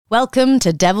Welcome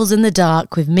to Devils in the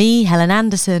Dark with me, Helen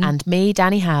Anderson. And me,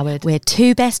 Danni Howard. We're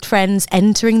two best friends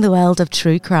entering the world of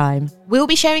true crime. We'll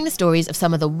be sharing the stories of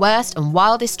some of the worst and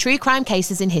wildest true crime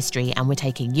cases in history, and we're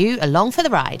taking you along for the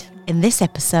ride. In this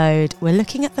episode, we're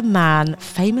looking at the man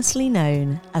famously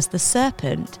known as the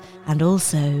Serpent and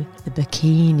also the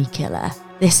Bikini Killer.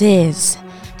 This is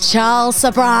Charles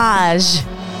Sobhraj.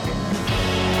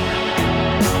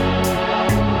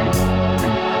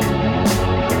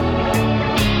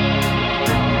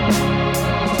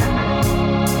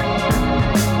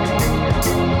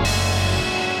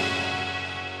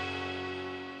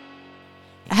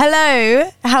 Hello,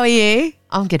 how are you?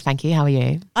 I'm good, thank you. How are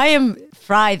you? I am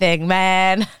thriving,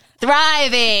 man.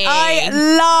 Thriving. I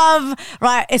love.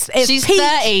 Right, it's She's peak.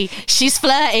 30. She's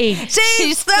flirty.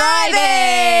 She's thriving.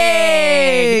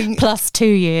 Plus 2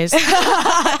 years.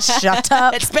 Shut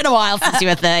up. It's been a while since you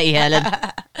were 30, Helen.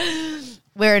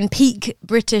 We're in peak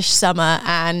British summer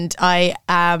and I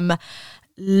am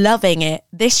loving it.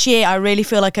 This year, I really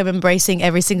feel like I'm embracing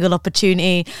every single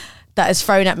opportunity that is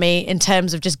thrown at me in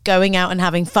terms of just going out and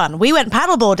having fun. We went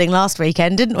paddleboarding last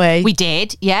weekend, didn't we? We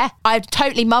did, yeah. I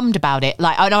totally mummed about it.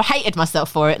 And I hated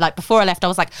myself for it. Before I left, I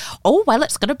was like, oh, well,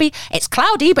 it's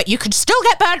cloudy, but you can still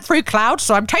get burnt through clouds.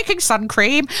 So I'm taking sun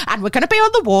cream and we're going to be on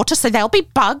the water. So there'll be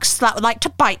bugs that like to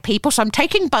bite people. So I'm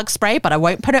taking bug spray, but I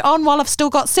won't put it on while I've still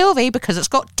got Sylvie because it's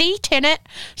got DEET in it.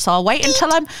 So I'll wait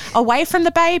until I'm away from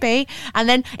the baby. And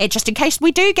then just in case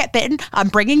we do get bitten, I'm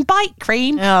bringing bite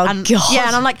cream. Oh, and, God. Yeah,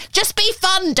 and I'm like, just be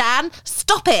fun, Dan.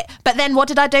 Stop it. But then what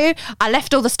did I do? I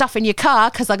left all the stuff in your car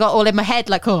because I got all in my head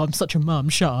like, oh, I'm such a mum,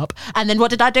 shut up. And then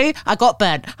what did I do? I got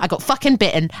burnt. I got fucking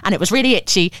bitten and it was really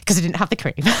itchy because I didn't have the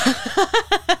cream.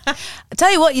 I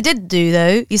tell you what you did do,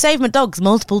 though. You saved my dogs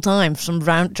multiple times from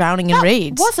drowning in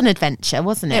reeds. It was an adventure,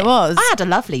 wasn't it? It was. I had a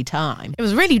lovely time. It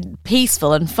was really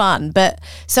peaceful and fun. But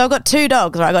so I got two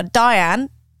dogs, right? I got Diane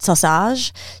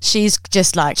Sausage. She's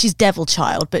devil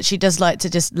child, but she does like to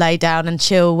just lay down and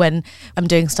chill when I'm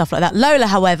doing stuff like that. Lola,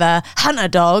 however, Hunter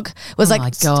dog, was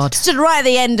stood right at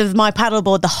the end of my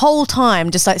paddleboard the whole time,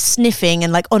 just like sniffing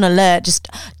and like on alert. Just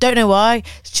don't know why.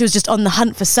 She was just on the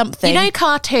hunt for something. You know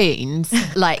cartoons,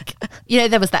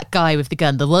 there was that guy with the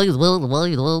gun,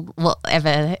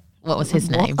 whatever. What was his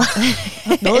name?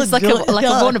 It's like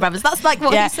a Warner Brothers. That's like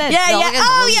what he said. Yeah.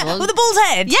 Oh, yeah. With the bull's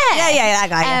head. Yeah, that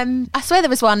guy. Yeah. I swear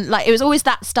there was one, it was always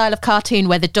that style of cartoon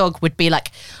where the dog would be like,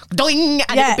 doing,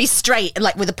 and it would be straight, and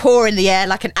with a paw in the air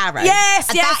like an arrow. Yes,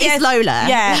 and that is Lola.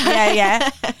 Yeah.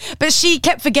 But she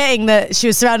kept forgetting that she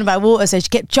was surrounded by water, so she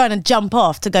kept trying to jump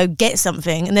off to go get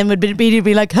something, and then would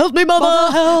be like, help me,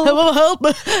 mama, help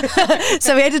me.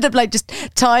 So we ended up just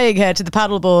tying her to the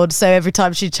paddleboard, so every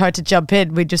time she tried to jump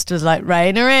in, we just was like,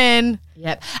 rein her in.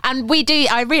 Yep. And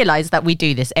I realise that we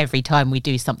do this every time we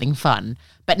do something fun,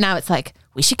 but now it's like,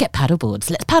 we should get paddleboards.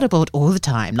 Let's paddleboard all the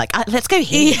time. Let's go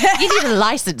here. Yeah. You need a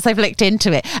license. I've looked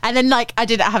into it. And then I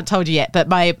haven't told you yet, but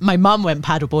my mum went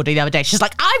paddleboarding the other day. She's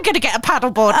like, I'm going to get a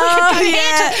paddleboard.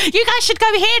 You guys should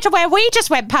go here to where we just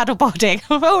went paddleboarding.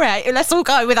 All right, let's all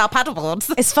go with our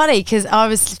paddleboards. It's funny because I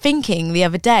was thinking the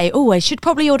other day, I should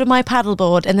probably order my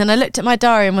paddleboard. And then I looked at my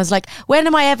diary and was like, when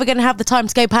am I ever going to have the time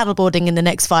to go paddleboarding in the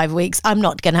next 5 weeks? I'm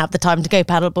not going to have the time to go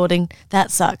paddleboarding.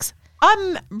 That sucks.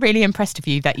 I'm really impressed with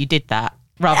you that you did that.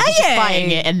 Rather than just buying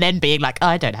it and then being like,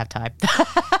 I don't have time.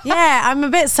 Yeah, I'm a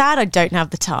bit sad I don't have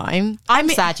the time. I'm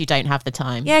sad you don't have the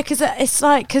time. Yeah, because it's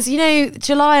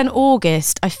July and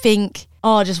August, I think,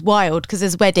 are just wild because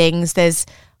there's weddings, there's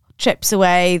trips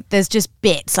away, there's just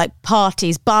bits like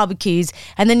parties, barbecues,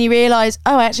 and then you realise,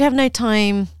 I actually have no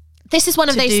time. This is one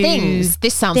of those things.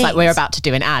 This sounds like we're about to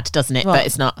do an ad, doesn't it? What? But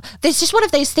it's not. There's just one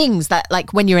of those things that,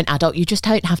 when you're an adult, you just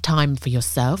don't have time for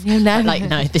yourself. No,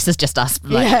 this is just us.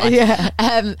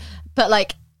 But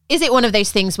is it one of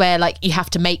those things where you have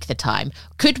to make the time?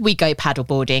 Could we go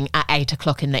paddleboarding at 8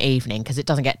 o'clock in the evening because it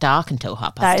doesn't get dark until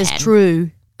 10:30? That is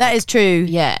true. That is true.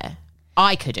 Yeah,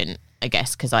 I couldn't. I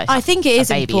guess because I think it is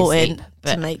important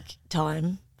to make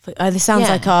time. This sounds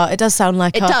it does sound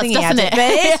like it our does, thingy doesn't it? But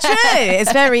it's true.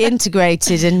 It's very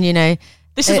integrated and,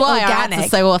 this is why organic. Our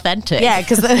ads are so authentic. Yeah,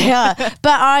 because they are.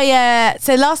 But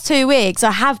so last 2 weeks,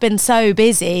 I have been so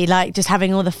busy, just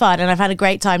having all the fun, and I've had a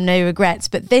great time, no regrets.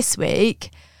 But this week,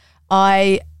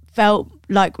 I felt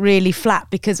really flat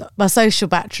because my social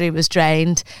battery was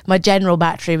drained, my general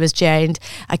battery was drained.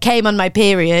 I came on my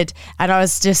period and I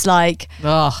was just like,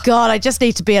 God, I just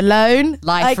need to be alone.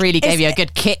 Life really gave you a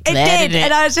good kick there, didn't it?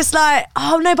 And I was just like,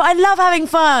 oh no, but I love having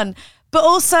fun. But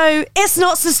also, it's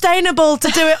not sustainable to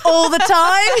do it all the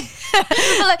time.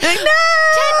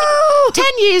 No! 10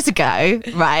 years ago,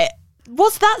 right,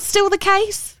 was that still the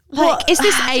case? Like, is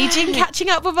this aging catching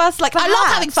up with us? Like, I love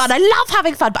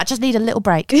having fun, but I just need a little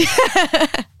break.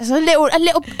 There's a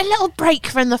little break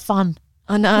from the fun.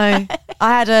 I know. I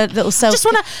had a little self.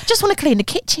 Just wanna clean the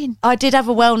kitchen. I did have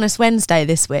a Wellness Wednesday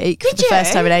this week for the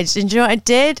first time in ages. And do you know what I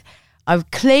did? I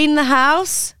cleaned the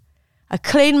house, I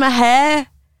cleaned my hair,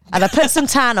 and I put some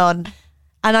tan on.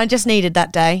 And I just needed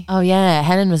that day. Oh yeah,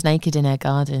 Helen was naked in her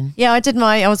garden. Yeah, I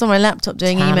was on my laptop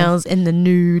doing emails in the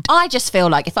nude. I just feel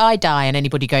like if I die and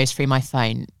anybody goes through my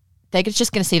phone, they're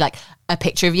just going to see like a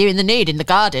picture of you in the nude in the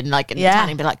garden, like in the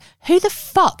tanning, and be like, who the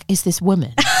fuck is this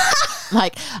woman?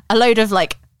 Like a load of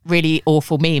like really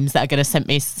awful memes that are going to send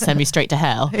me straight to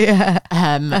hell. Yeah.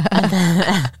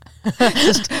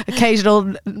 Just occasional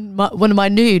one of my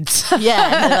nudes.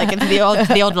 Yeah, like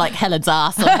the odd like Helen's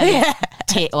ass or Helen's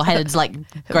tit or Helen's like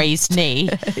grazed knee,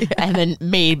 and then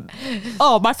me.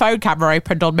 Oh, my phone camera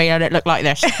opened on me and it looked like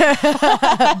this.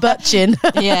 Butt chin.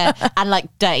 Yeah, and like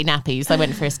dirty nappies. I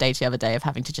went through a stage the other day of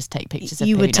having to just take pictures of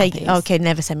you poo would take nappies. okay,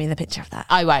 never send me the picture of that.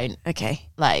 I won't. Okay.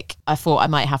 Like I thought I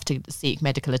might have to seek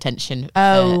medical attention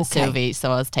for Sylvie,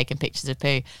 so I was taking pictures of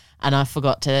poo. And I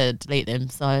forgot to delete them,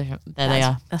 so they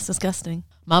are. That's disgusting.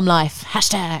 Mum life,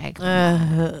 hashtag.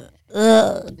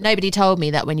 Nobody told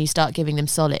me that when you start giving them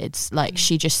solids, like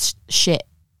she just shit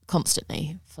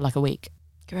constantly for like a week.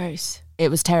 Gross.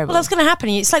 It was terrible. Well, that's going to happen.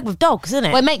 It's like with dogs, isn't it?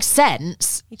 Well, it makes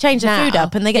sense. You change the food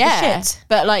up and they get the shit.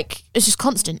 But like, it's just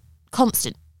constant.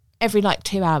 Every like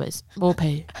 2 hours, more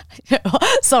poo.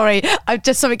 Sorry, I've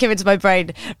just something came into my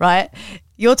brain, right?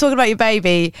 You're talking about your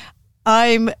baby.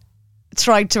 I'm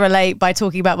trying to relate by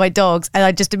talking about my dogs, and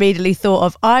I just immediately thought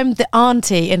of I'm the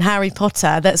auntie in Harry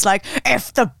Potter that's like,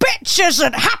 if the bitch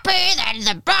isn't happy, then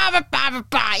the blah blah blah blah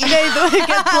blah. You know, the one who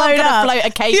gets blown up. Float a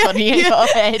cake on your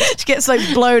head. She gets like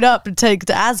blown up and taken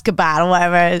to Azkaban or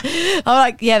whatever. I'm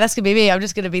like, yeah, that's gonna be me. I'm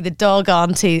just gonna be the dog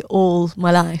auntie all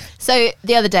my life. So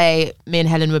the other day, me and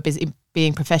Helen were busy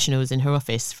being professionals in her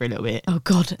office for a little bit. Oh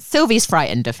God, Sylvie's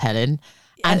frightened of Helen.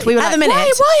 And we were at like,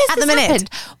 the minute,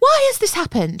 why has this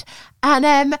happened? And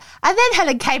then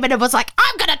Helen came in and was like,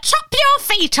 I'm going to chop your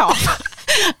feet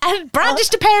off. And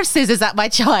brandished a pair of scissors at my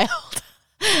child.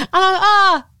 And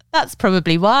I'm like, that's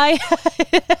probably why.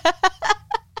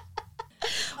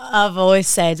 I've always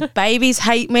said, babies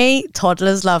hate me,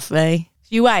 toddlers love me.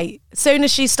 You wait. As soon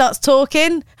as she starts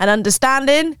talking and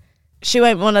understanding, she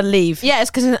won't want to leave. Yeah, it's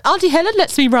because Auntie Helen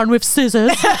lets me run with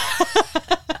scissors.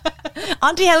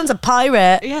 Auntie Helen's a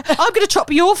pirate. Yeah, I'm going to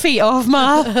chop your feet off,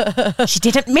 Ma. She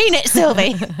didn't mean it,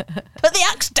 Sylvie. Put the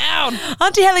axe down.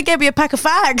 Auntie Helen gave me a pack of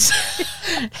fags.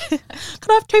 Can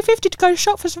I have $2.50 to go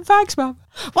shop for some fags, Mum?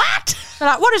 What? They're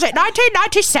like, what is it,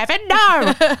 1997?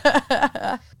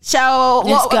 No. So,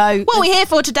 Let's go. What are we here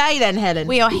for today then, Helen?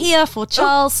 We are here for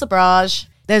Charles Sobhraj.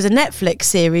 There's a Netflix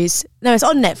series. No, it's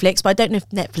on Netflix, but I don't know if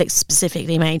Netflix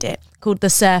specifically made it, called The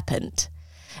Serpent.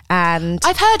 And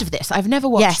I've heard of this. I've never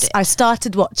watched it. I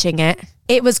started watching it.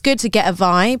 It was good to get a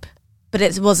vibe, but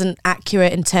it wasn't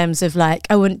accurate in terms of like,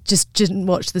 I wouldn't just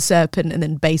watch The Serpent and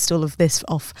then based all of this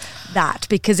off that,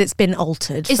 because it's been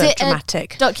altered for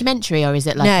dramatic. A documentary, or is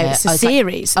it like it's a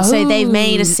series. So they've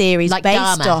made a series like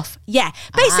based Dharma. off. Yeah,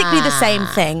 basically the same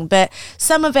thing, but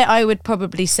some of it I would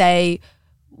probably say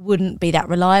wouldn't be that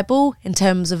reliable in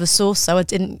terms of a source. So I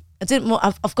didn't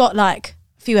want, I've got like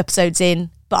a few episodes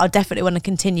in, but I definitely want to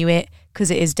continue it because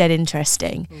it is dead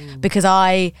interesting. Because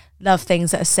I love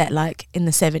things that are set like in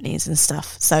the 70s and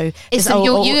stuff. So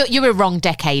you're a wrong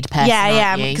decade person.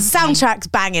 Yeah, because the soundtrack's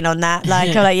banging on that.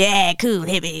 Like I'm like, yeah, cool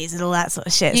hippies and all that sort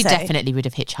of shit. You definitely would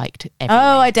have hitchhiked everywhere.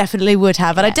 Oh, I definitely would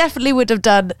have, and I definitely would have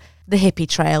done the hippie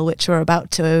trail, which we're about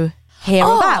to hear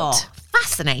about.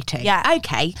 Fascinating. Yeah.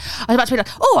 Okay. I was about to be like,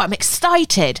 I'm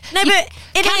excited. No, but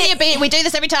we do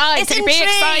this every time. It's Can you be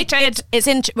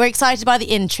excited? We're excited by the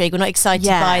intrigue. We're not excited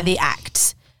by the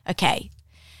acts. Okay.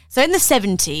 So in the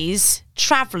 70s,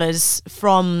 travellers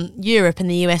from Europe and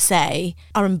the USA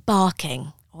are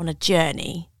embarking on a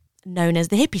journey known as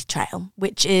the Hippie Trail,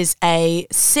 which is a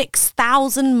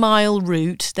 6,000-mile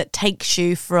route that takes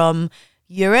you from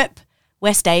Europe,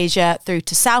 West Asia, through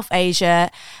to South Asia,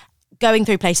 going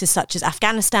through places such as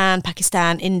Afghanistan,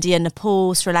 Pakistan, India,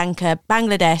 Nepal, Sri Lanka,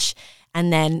 Bangladesh,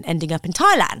 and then ending up in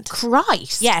Thailand.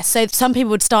 Christ. Yeah, so some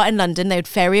people would start in London, they would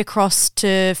ferry across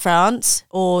to France,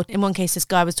 or in one case this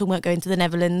guy was talking about going to the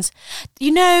Netherlands.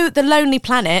 You know The Lonely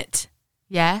Planet?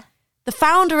 Yeah. The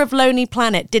founder of Lonely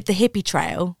Planet did the Hippie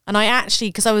Trail, and I actually,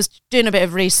 because I was doing a bit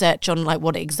of research on like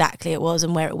what exactly it was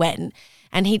and where it went,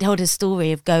 and he told his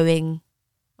story of going...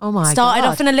 Oh my God. Started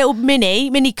off in a little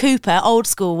Mini Cooper, old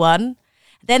school one.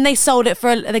 Then they sold it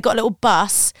they got a little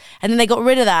bus, and then they got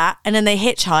rid of that, and then they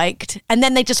hitchhiked, and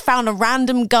then they just found a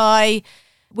random guy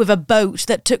with a boat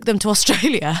that took them to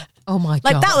Australia. Oh my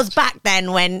God. Like that was back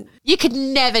then when... You could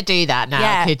never do that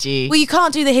now, could you? Well, you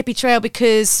can't do the hippie trail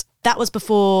because that was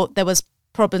before there was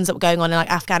problems that were going on in like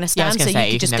Afghanistan. Yeah, I was gonna say,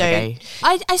 you could just go.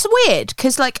 It's weird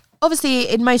because like obviously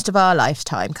in most of our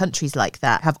lifetime, countries like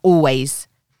that have always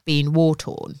been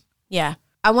war-torn. Yeah.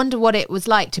 I wonder what it was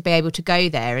like to be able to go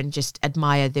there and just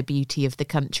admire the beauty of the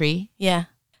country. Yeah.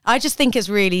 I just think it's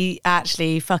really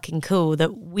actually fucking cool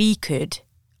that we could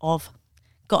have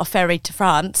got a ferry to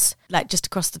France, like just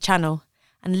across the channel,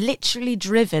 and literally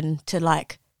driven to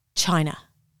like China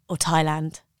or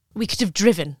Thailand. We could have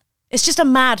driven. It's just a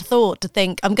mad thought to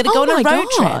think, I'm going to go on a road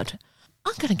trip.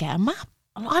 I'm going to get a map.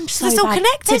 I'm so It's all bad.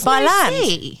 connected There's by no land.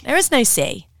 sea. There is no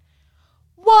sea.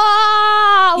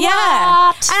 Wow. Yeah.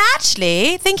 What? And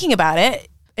actually, thinking about it,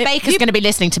 Baker's going to be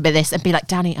listening to this and be like,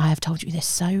 Danny, I have told you this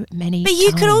so many but times.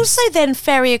 you could also then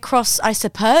ferry across, I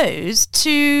suppose,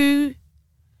 to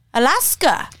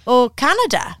Alaska or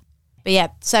Canada. But yeah,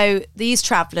 so these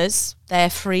travellers, they're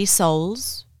free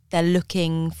souls. They're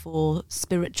looking for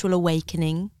spiritual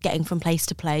awakening, getting from place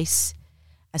to place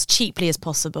as cheaply as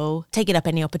possible, taking up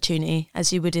any opportunity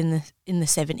as you would in the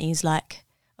 70s, like,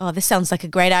 oh, this sounds like a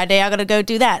great idea, I gotta go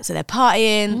do that. So they're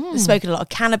partying, they're smoking a lot of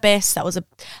cannabis. That was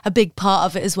a big part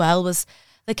of it as well, was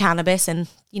the cannabis and,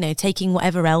 you know, taking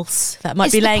whatever else that might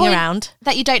Is be the laying point around.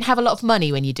 that you don't have a lot of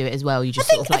money when you do it as well. You just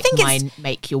sort of like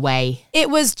make your way. It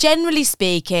was generally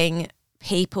speaking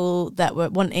people that were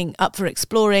wanting up for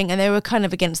exploring, and they were kind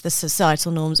of against the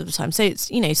societal norms of the time. So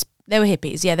it's, you know, they were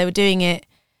hippies. Yeah, they were doing it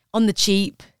on the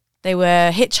cheap. They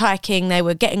were hitchhiking. They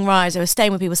were getting rides. They were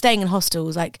staying with people, staying in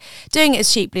hostels, like doing it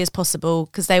as cheaply as possible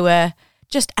because they were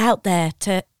just out there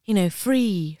to, you know,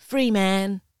 free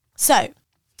man. So,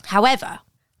 however,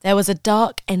 there was a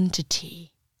dark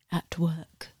entity at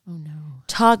work. Oh no.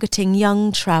 Targeting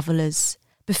young travellers,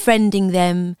 befriending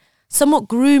them, somewhat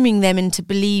grooming them into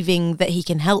believing that he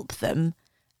can help them,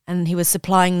 and he was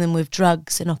supplying them with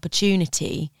drugs and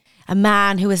opportunity. A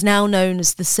man who is now known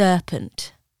as the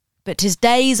Serpent. But his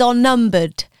days are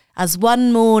numbered, as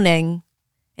one morning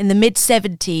in the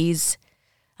mid-70s,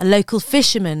 a local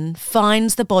fisherman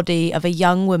finds the body of a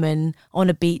young woman on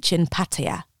a beach in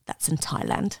Pattaya, that's in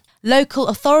Thailand. Local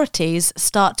authorities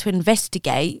start to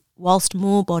investigate whilst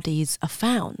more bodies are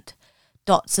found.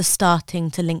 Dots are starting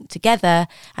to link together,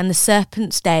 and the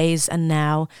Serpent's days are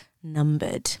now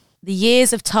numbered. The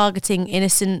years of targeting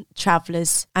innocent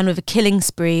travellers and with a killing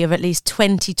spree of at least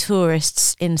 20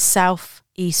 tourists in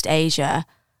Southeast Asia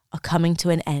are coming to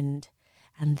an end.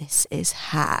 And this is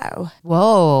how.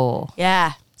 Whoa.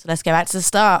 Yeah, so let's go back to the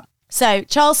start. So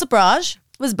Charles Sobhraj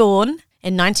was born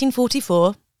in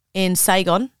 1944 in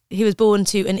Saigon. He was born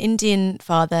to an Indian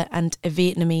father and a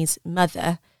Vietnamese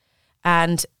mother,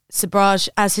 and Sobhraj,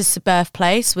 as his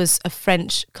birthplace was a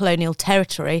French colonial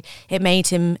territory, it made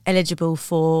him eligible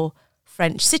for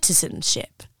French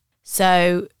citizenship.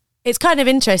 So it's kind of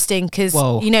interesting because,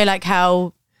 you know, like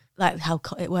how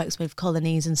it works with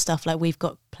colonies and stuff. Like we've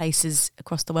got places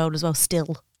across the world as well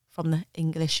still from the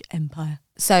English Empire.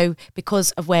 So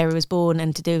because of where he was born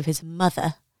and to do with his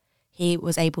mother, he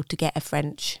was able to get a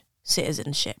French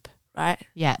citizenship, right?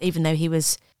 Yeah. Even though he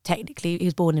was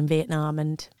born in Vietnam,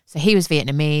 and So he was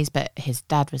Vietnamese, but his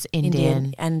dad was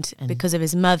Indian. and because of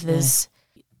his mother's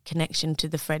connection to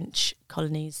the French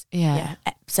colonies. Yeah.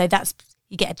 So that's,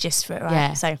 you get a gist for it, right?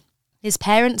 Yeah. So his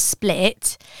parents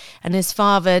split and his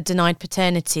father denied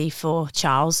paternity for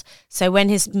Charles. So when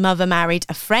his mother married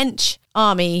a French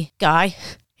army guy,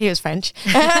 he was French.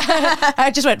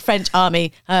 I just went French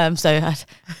army, so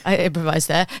I improvised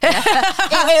there.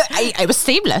 It was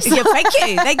seamless. Yeah,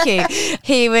 thank you.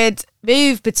 He would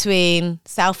move between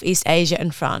Southeast Asia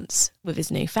and France with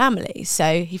his new family.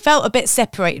 So he felt a bit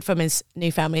separated from his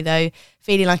new family, though,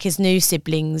 feeling like his new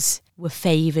siblings were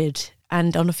favoured.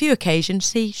 And on a few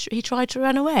occasions, he tried to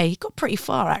run away. He got pretty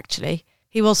far, actually.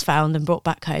 He was found and brought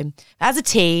back home. As a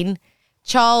teen,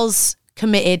 Charles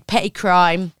committed petty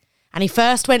crime, and he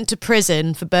first went to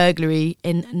prison for burglary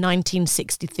in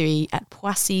 1963 at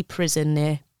Poissy Prison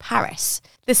near Paris.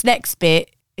 This next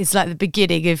bit is like the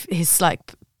beginning of his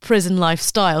like prison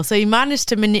lifestyle. So he managed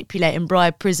to manipulate and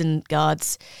bribe prison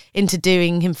guards into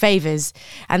doing him favours,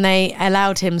 and they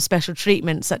allowed him special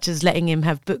treatment, such as letting him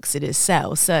have books in his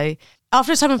cell. So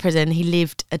after a time in prison, he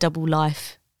lived a double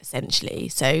life, essentially.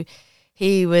 So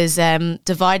he was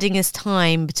dividing his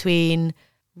time between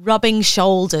rubbing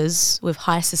shoulders with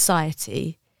high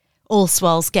society, also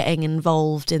whilst getting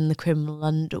involved in the criminal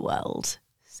underworld.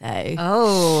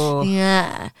 So,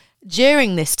 yeah.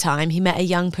 During this time, he met a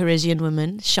young Parisian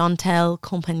woman, Chantal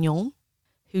Compagnon,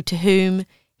 to whom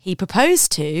he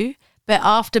proposed to, But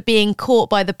after being caught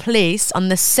by the police on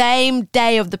the same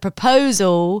day of the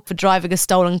proposal for driving a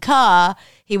stolen car,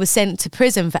 he was sent to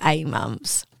prison for 8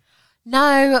 months.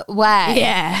 No way.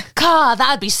 Yeah. God,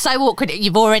 that would be so awkward.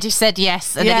 You've already said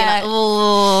yes. And then you're like,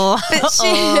 oh.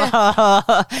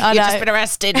 You've just been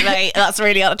arrested, mate. That's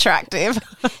really unattractive.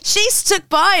 She stuck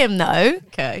by him, though.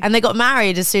 Okay. And they got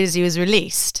married as soon as he was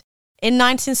released. In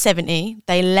 1970,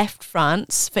 they left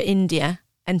France for India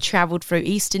and travelled through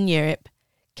Eastern Europe,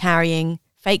 carrying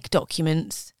fake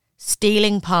documents,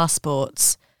 stealing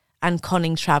passports, and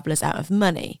conning travellers out of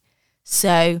money.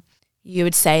 So you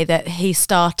would say that he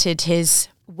started his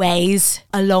ways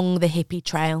along the hippie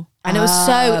trail. And it was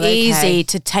so easy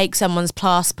to take someone's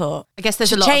passport. I guess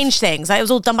there's to a lot change things. Like, it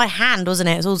was all done by hand, wasn't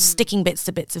it? It was all sticking bits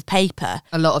to bits of paper.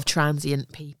 A lot of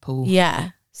transient people.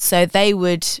 Yeah. So they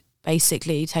would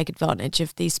basically take advantage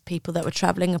of these people that were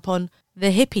travelling upon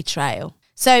the hippie trail.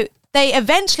 So they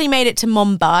eventually made it to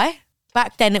Mumbai.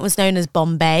 Back then it was known as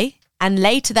Bombay. And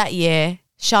later that year,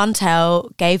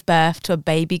 Chantal gave birth to a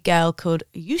baby girl called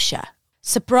Yusha.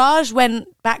 Sobhraj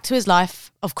went back to his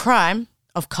life of crime,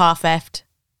 of car theft,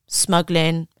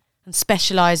 smuggling, and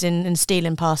specialising in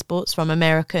stealing passports from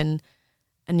American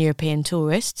and European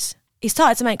tourists. He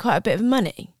started to make quite a bit of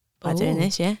money by doing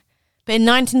this, yeah. But in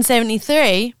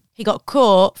 1973, he got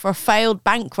caught for a failed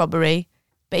bank robbery,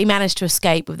 but he managed to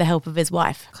escape with the help of his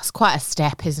wife. That's quite a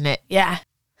step, isn't it? Yeah.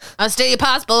 I'll steal your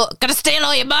passport. Gonna steal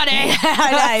all your money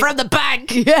I know. from the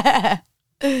bank. Yeah.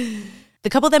 The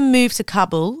couple then moved to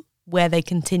Kabul, where they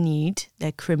continued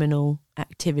their criminal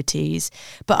activities.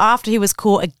 But after he was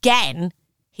caught again,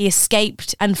 he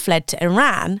escaped and fled to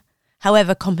Iran.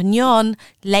 However, Compagnon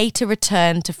later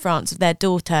returned to France with their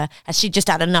daughter as she just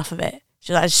had enough of it.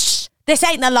 She was like, shh, this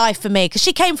ain't the life for me. Because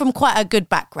she came from quite a good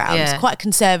background, quite a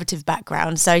conservative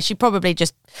background. So she probably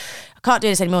just, I can't do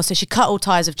this anymore. So she cut all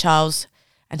ties with Charles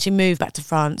and she moved back to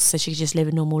France so she could just live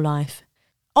a normal life.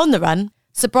 On the run,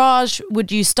 Sobhraj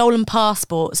would use stolen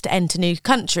passports to enter new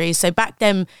countries. So back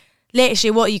then,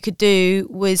 literally what you could do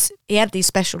was, he had these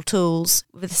special tools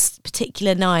with this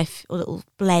particular knife or little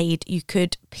blade. You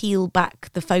could peel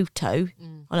back the photo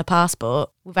on a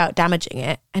passport without damaging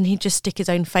it, and he'd just stick his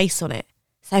own face on it.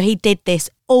 So he did this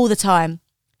all the time.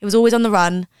 He was always on the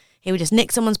run. He would just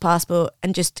nick someone's passport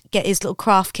and just get his little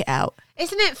craft kit out.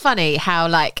 Isn't it funny how,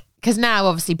 like, because now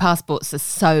obviously passports are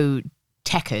so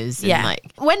techers. And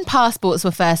like, when passports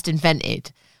were first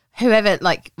invented, whoever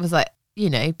like was like,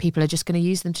 you know, people are just going to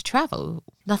use them to travel.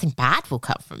 Nothing bad will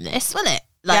come from this, will it?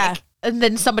 Like, and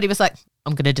then somebody was like,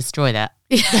 I'm going to destroy that.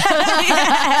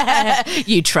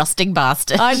 You trusting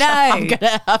bastard. I know.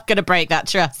 I'm gonna break that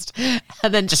trust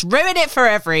and then just ruin it for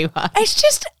everyone. It's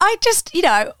just, you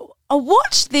know, I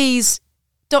watch these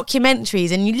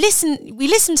documentaries and we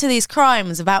listen to these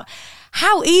crimes about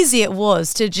how easy it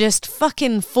was to just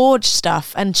fucking forge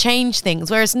stuff and change things.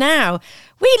 Whereas now,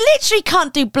 we literally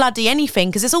can't do bloody anything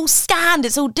because it's all scanned,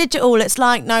 it's all digital. It's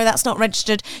like, no, that's not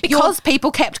registered. Because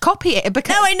people kept copying it.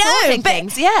 Because no, I know. But,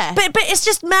 things, yeah. But it's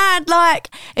just mad. Like,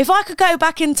 if I could go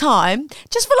back in time,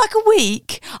 just for like a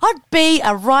week, I'd be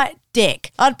a right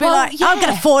dick. I'd be I'm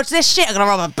going to forge this shit. I'm going to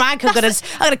rob a bank. I'm going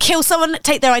to kill someone,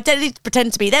 take their identity,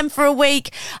 pretend to be them for a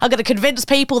week. I'm going to convince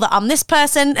people that I'm this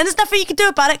person, and there's nothing you can do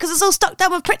about it because it's all stuck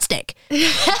down with Pritt stick.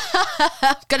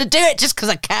 I'm going to do it just because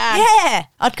I can. Yeah,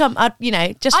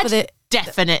 I'd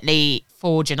definitely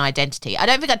forge an identity. I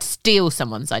don't think I'd steal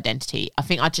someone's identity. I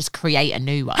think I'd just create a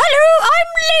new one. Hello, I'm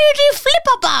Lady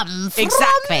Flipperbum from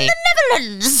the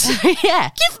Netherlands. Yeah.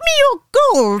 Give me your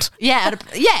gold. Yeah,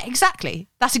 exactly.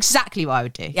 That's exactly what I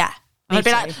would do. Yeah. I'd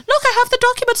be like, look, I have the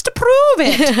documents to prove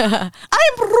it.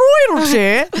 I'm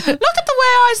royalty. Look at the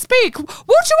way I speak. Would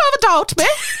you ever doubt me?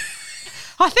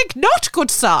 I think not, good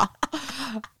sir.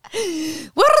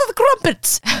 Where are the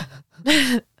crumpets?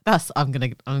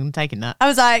 I'm taking that. I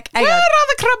was like, Where are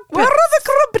the crumpets? Where are the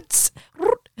crumpets?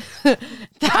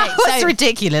 That was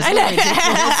ridiculous.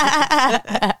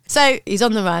 So he's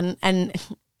on the run, and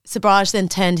Sobhraj then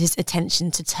turned his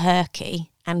attention to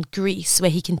Turkey and Greece,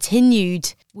 where he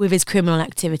continued with his criminal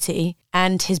activity,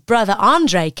 and his brother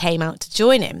Andre came out to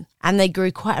join him, and they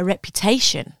grew quite a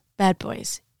reputation, bad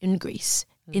boys, in Greece,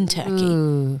 in Turkey.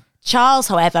 Ooh. Charles,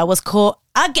 however, was caught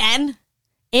again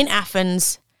in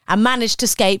Athens and managed to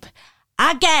escape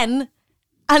again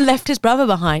and left his brother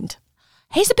behind.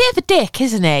 He's a bit of a dick,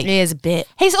 isn't he? He is a bit.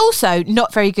 He's also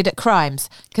not very good at crimes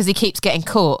because he keeps getting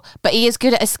caught, but he is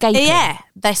good at escaping. Yeah,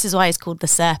 this is why he's called the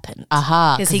Serpent.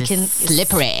 Aha, because he can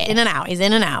slippery. In and out. He's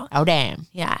in and out. Oh damn.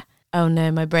 Yeah. Oh no,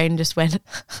 my brain just went.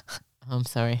 I'm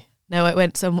sorry. No, it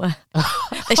went somewhere.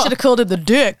 They should have called him the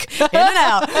Dick. In and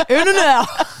out. In and out.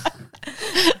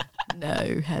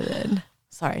 No, Helen.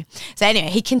 Sorry. So anyway,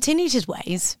 he continued his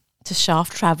ways to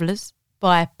shaft travellers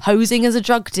by posing as a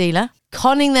drug dealer,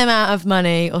 conning them out of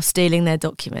money or stealing their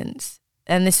documents.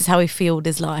 And this is how he fueled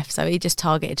his life. So he just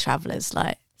targeted travellers,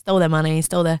 like stole their money,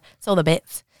 stole their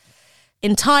bits.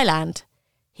 In Thailand,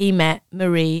 he met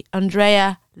Marie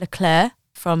Andrea Leclerc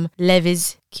from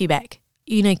Lévis, Quebec.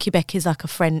 You know, Quebec is like a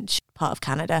French part of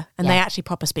Canada, and they actually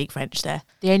proper speak French there.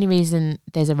 The only reason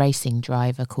there's a racing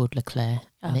driver called Leclerc,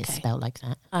 and it's spelled like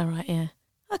that. Oh, right, yeah.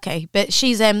 Okay, but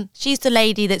she's the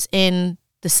lady that's in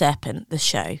The Serpent, the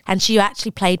show. And she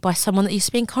actually played by someone that used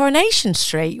to be in Coronation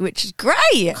Street, which is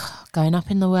great. Going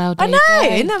up in the world. I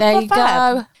know. There you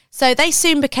go. So they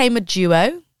soon became a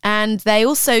duo, and they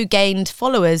also gained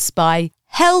followers by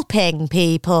helping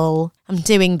people. I'm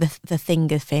doing the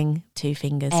finger thing, 2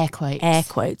 fingers. Air quotes. Air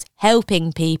quotes.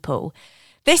 Helping people.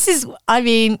 This is, I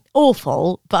mean,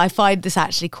 awful, but I find this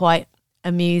actually quite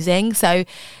amusing. So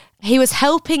he was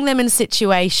helping them in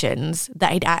situations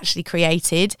that he'd actually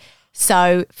created.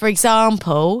 So, for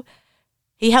example,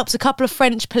 he helps a couple of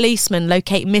French policemen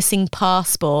locate missing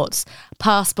passports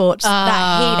that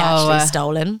he'd actually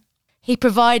stolen. He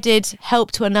provided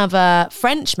help to another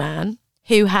French man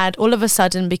who had all of a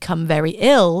sudden become very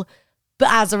ill, but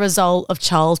as a result of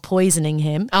Charles poisoning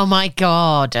him. Oh my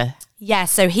God. Yeah,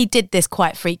 so he did this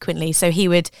quite frequently. So he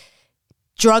would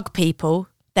drug people.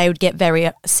 They would get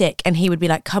very sick, and he would be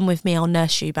like, "Come with me, I'll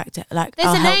nurse you back to like." There's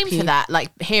I'll a help name you. for that, like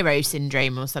hero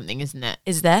syndrome or something, isn't it?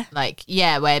 Is there? Like,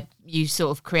 yeah, where you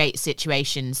sort of create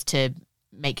situations to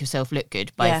make yourself look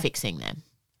good by fixing them.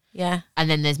 Yeah. And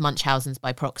then there's Munchausen's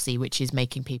by proxy, which is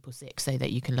making people sick so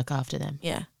that you can look after them.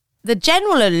 Yeah. The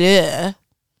general allure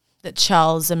that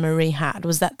Charles and Marie had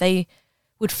was that they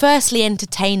would firstly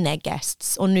entertain their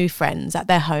guests or new friends at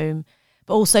their home,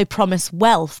 but also promise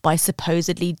wealth by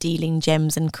supposedly dealing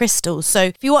gems and crystals. So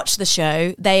if you watch the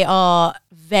show, they are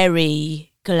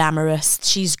very glamorous.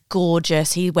 She's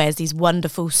gorgeous. He wears these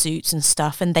wonderful suits and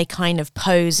stuff, and they kind of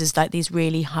pose as like these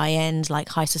really high-end, like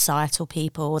high societal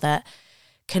people that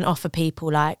can offer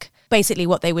people like, basically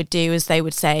what they would do is they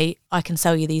would say, I can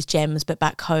sell you these gems, but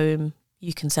back home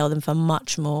you can sell them for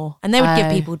much more. And they would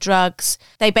give people drugs.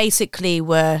 They basically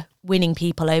were winning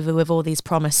people over with all these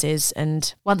promises.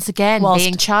 And once again,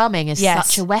 being charming is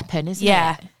such a weapon, isn't it?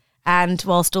 Yeah. And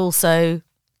whilst also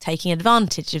taking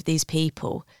advantage of these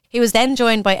people. He was then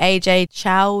joined by AJ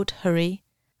Chowdhury,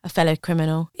 a fellow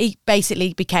criminal. He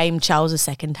basically became Charles'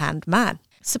 second-hand man.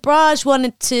 Sobhraj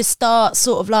wanted to start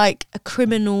sort of like a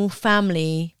criminal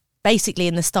family, basically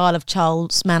in the style of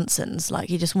Charles Manson's. Like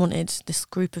he just wanted this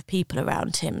group of people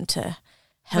around him to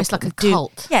help. It's like a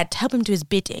cult. Yeah, to help him do his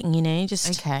bidding, you know,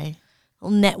 just a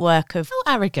little network of...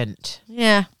 How arrogant.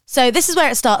 Yeah. So this is where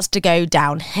it starts to go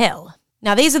downhill.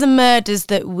 Now, these are the murders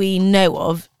that we know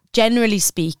of. Generally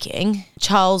speaking,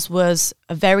 Charles was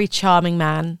a very charming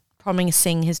man,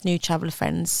 promising his new traveller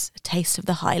friends a taste of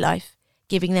the high life,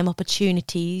 giving them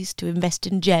opportunities to invest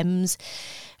in gems.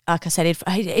 Like I said,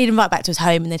 he'd invite back to his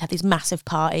home and they'd have these massive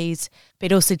parties. But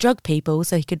he'd also drug people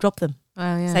so he could rob them.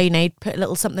 Oh, yeah. So, you know, he'd put a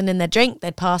little something in their drink,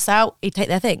 they'd pass out, he'd take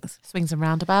their things. Swings and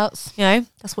roundabouts. You know,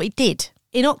 that's what he did.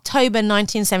 In October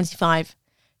 1975,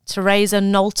 Teresa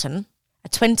Knowlton, a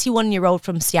 21-year-old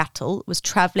from Seattle, was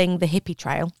travelling the hippie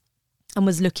trail and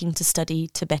was looking to study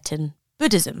Tibetan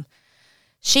Buddhism.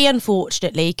 She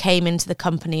unfortunately came into the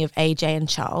company of AJ and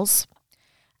Charles,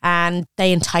 and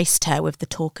they enticed her with the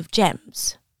talk of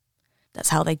gems. That's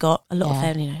how they got a lot of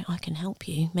them, you know, I can help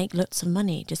you make lots of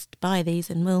money, just buy these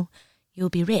and you'll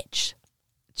be rich.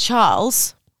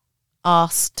 Charles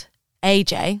asked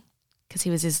AJ, because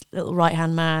he was his little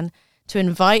right-hand man, to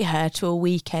invite her to a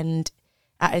weekend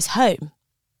at his home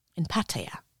in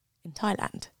Pattaya in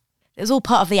Thailand. It was all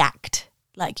part of the act.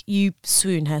 Like, you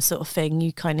swoon her sort of thing.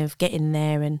 You kind of get in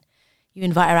there and you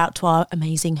invite her out to our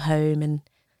amazing home and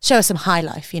show her some high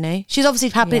life, you know. She's obviously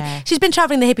happy. Yeah. She's been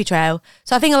travelling the hippie trail.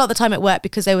 So I think a lot of the time it worked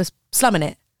because they were slumming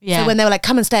it. Yeah. So when they were like,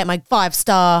 come and stay at my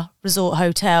 5-star resort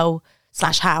hotel /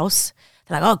 house,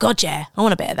 they're like, oh God, yeah, I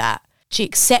want a bit of that. She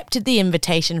accepted the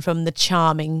invitation from the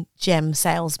charming gem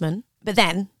salesman. But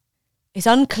then it's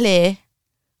unclear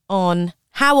on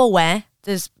how or where.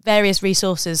 There's various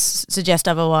resources suggest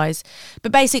otherwise.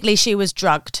 But basically she was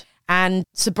drugged and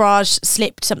Sobhraj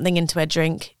slipped something into her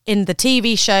drink. In the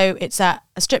TV show, it's at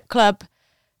a strip club,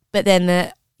 but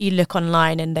then you look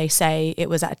online and they say it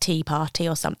was at a tea party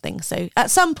or something. So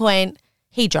at some point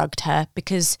he drugged her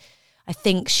because I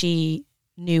think she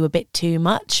knew a bit too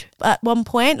much at one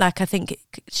point. Like I think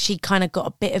she kind of got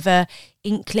a bit of a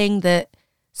inkling that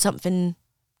something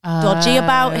dodgy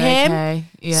about him. Okay.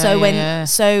 Yeah,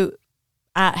 so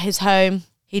at his home,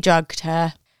 he drugged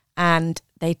her and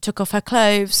they took off her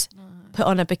clothes put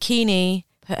on a bikini,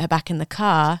 put her back in the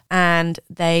car, and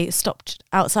they stopped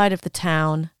outside of the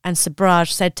town, and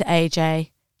Sobhraj said to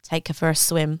AJ, take her for a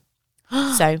swim.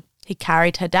 So he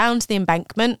carried her down to the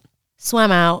embankment,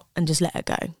 swam out, and just let her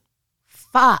go.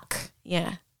 Fuck.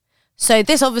 Yeah. So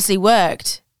this obviously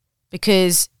worked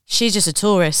because she's just a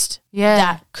tourist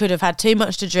that could have had too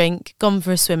much to drink, gone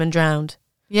for a swim and drowned.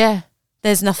 Yeah.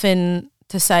 There's nothing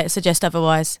to suggest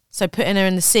otherwise. So putting her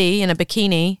in the sea in a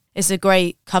bikini is a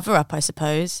great cover-up, I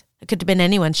suppose. It could have been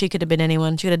anyone. She could have been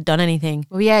anyone. She could have done anything.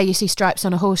 Well, yeah, you see stripes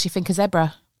on a horse, you think a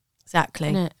zebra. Exactly.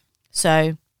 Isn't it?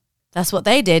 So that's what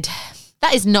they did.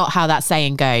 That is not how that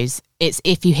saying goes. It's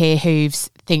if you hear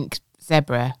hooves, think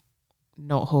zebra,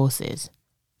 not horses.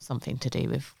 Something to do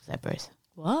with zebras.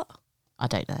 What? I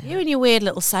don't know. You and your weird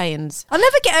little sayings. I'll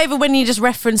never get over when you just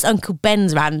reference Uncle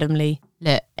Ben's randomly.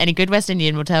 Look, any good West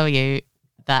Indian will tell you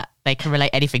that they can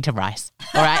relate anything to rice.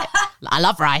 All right? I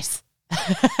love rice.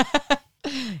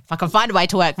 If I can find a way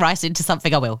to work rice into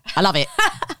something, I will. I love it.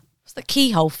 What's the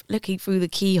keyhole? Looking through the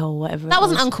keyhole, whatever. That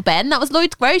wasn't Uncle Ben. That was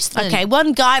Lloyd Grossman. Okay,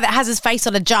 one guy that has his face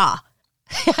on a jar.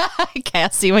 Okay, I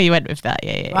see where you went with that.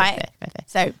 Yeah. Right. Fair.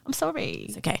 So I'm sorry.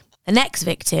 it's okay. The next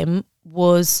victim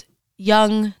was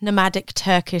young nomadic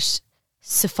Turkish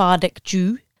Sephardic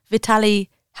Jew Vitali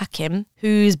Hakim,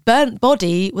 whose burnt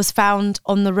body was found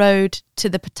on the road to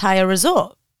the Pattaya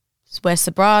resort, where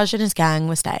Sobhraj and his gang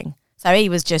were staying. So he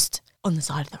was just on the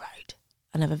side of the road,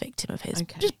 another victim of his,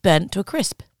 just burnt to a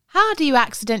crisp. How do you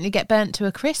accidentally get burnt to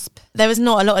a crisp? There was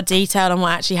not a lot of detail on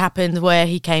what actually happened, where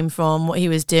he came from, what he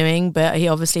was doing, but he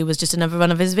obviously was just another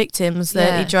one of his victims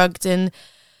that he drugged and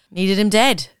needed him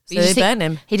dead. So they burned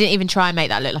him. He didn't even try and make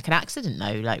that look like an accident,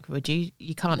 though. Like, would you?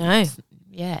 You can't. No.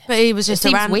 Yeah. But he was just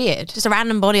weird. Just a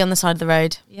random body on the side of the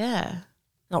road. Yeah.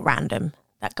 Not random.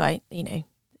 That guy,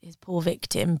 his poor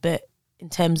victim. But in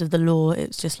terms of the law,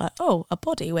 it's just like, oh, a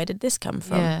body. Where did this come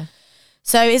from? Yeah.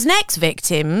 So his next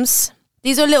victims,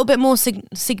 these are a little bit more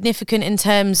significant in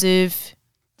terms of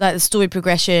like the story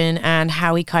progression and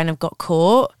how he kind of got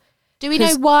caught. Do we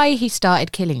know why he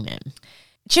started killing them?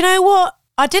 Do you know what?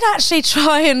 I did actually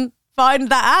try and find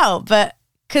that out, but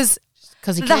because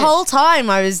the whole time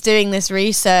I was doing this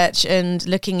research and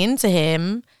looking into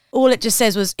him, all it just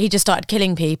says was he just started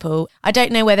killing people. I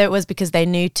don't know whether it was because they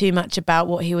knew too much about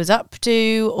what he was up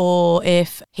to, or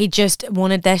if he just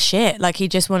wanted their shit. Like he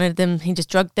just wanted them, he just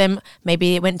drugged them.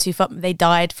 Maybe it went too far. They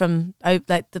died from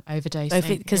the overdose.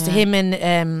 Because him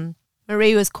and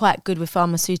Marie was quite good with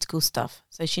pharmaceutical stuff.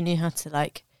 So she knew how to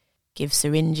like give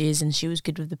syringes, and she was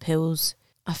good with the pills.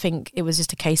 I think it was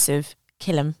just a case of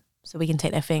kill them so we can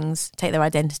take their things, take their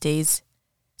identities,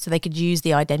 so they could use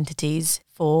the identities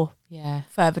for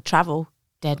further travel.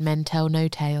 Dead men tell no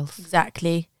tales.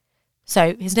 Exactly.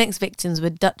 So his next victims were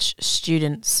Dutch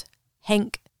students.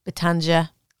 Henk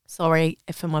Betanja, sorry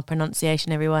for my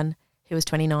pronunciation, everyone, who was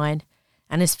 29,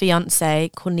 and his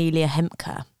fiancée, Cornelia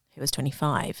Hemke, who was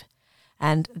 25.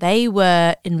 And they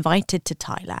were invited to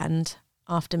Thailand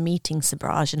after meeting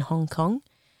Sobhraj in Hong Kong,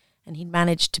 and he'd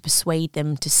managed to persuade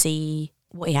them to see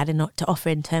what he had to offer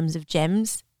in terms of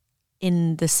gems.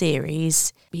 In the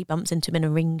series, he bumps into him in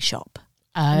a ring shop.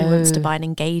 And he wants to buy an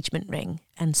engagement ring.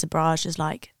 And Sobhraj is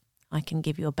like, I can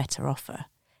give you a better offer.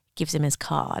 Gives him his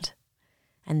card.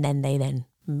 And then they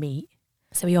meet.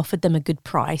 So he offered them a good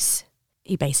price.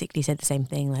 He basically said the same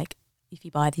thing, like, if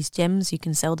you buy these gems, you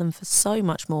can sell them for so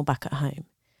much more back at home.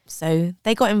 So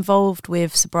they got involved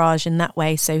with Sobhraj in that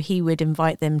way. So he would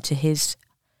invite them to his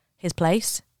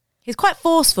place. He's quite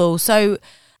forceful. So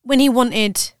when he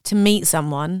wanted to meet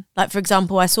someone, like for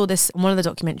example, I saw this in one of the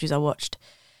documentaries I watched.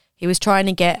 He was trying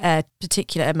to get a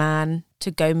particular man to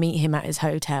go meet him at his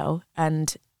hotel,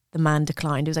 and the man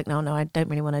declined. He was like, no, I don't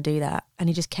really want to do that. And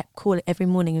he just kept calling every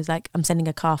morning. He was like, I'm sending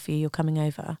a car for you. You're coming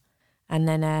over. And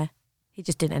then he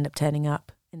just didn't end up turning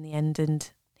up in the end.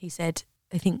 And he said,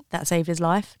 I think that saved his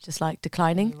life, just like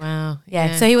declining. Wow.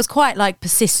 Yeah. So he was quite like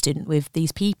persistent with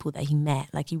these people that he met.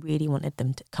 Like he really wanted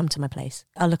them to come to my place.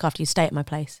 I'll look after you, stay at my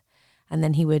place. And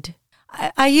then he would,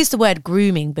 I use the word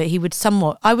grooming, but he would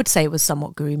I would say it was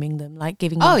somewhat grooming them, like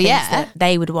giving them things that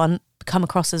they would want, come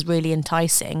across as really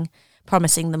enticing,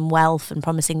 promising them wealth and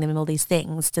promising them all these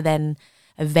things to then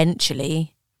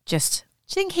eventually just...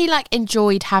 Do you think he like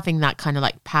enjoyed having that kind of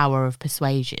like power of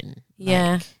persuasion?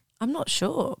 Yeah. I'm not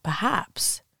sure.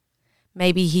 Perhaps.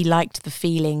 Maybe he liked the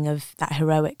feeling of that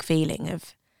heroic feeling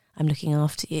of I'm looking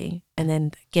after you, and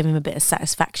then give him a bit of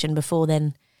satisfaction before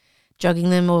then drugging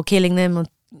them or killing them or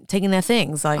taking their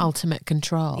things. Like ultimate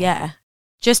control. Yeah.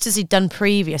 Just as he'd done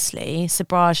previously,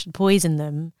 Sobhraj had poisoned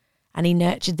them and he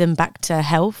nurtured them back to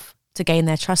health to gain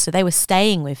their trust. So they were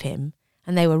staying with him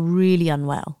and they were really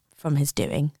unwell from his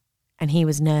doing. and he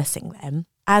was nursing them.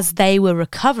 As they were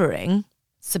recovering,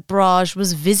 Sobhraj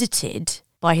was visited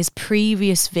by his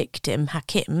previous victim,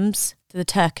 Hakim's, the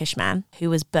Turkish man who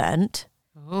was burnt.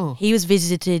 Oh. He was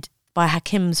visited by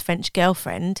Hakim's French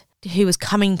girlfriend who was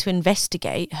coming to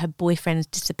investigate her boyfriend's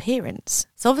disappearance.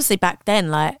 So obviously back then,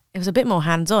 like, it was a bit more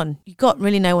hands-on. You got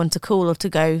really no one to call or to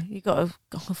go. You got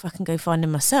to fucking go find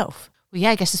him myself. Well, yeah,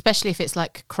 I guess especially if it's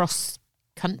like cross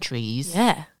countries.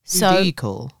 Yeah. Who do you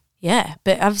call? Yeah,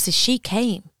 but obviously she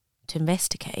came to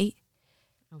investigate.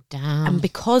 Oh, damn. And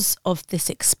because of this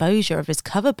exposure of his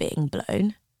cover being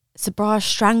blown, Sobhraj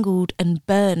strangled and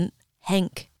burnt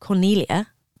Henk Cornelia,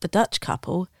 the Dutch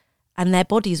couple, and their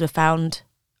bodies were found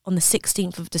on the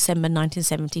 16th of December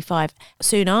 1975.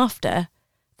 Soon after,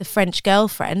 the French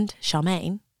girlfriend,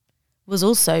 Charmaine, was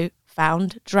also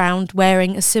found drowned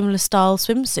wearing a similar style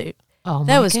swimsuit. Oh,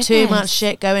 there my was goodness. too much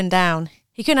shit going down.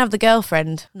 He couldn't have the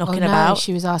girlfriend knocking about.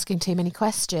 She was asking too many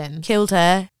questions. Killed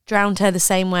her, drowned her the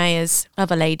same way as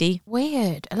other lady.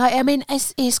 Weird. Like, I mean,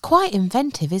 it's quite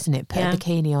inventive, isn't it? Put Yeah. a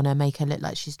bikini on her, make her look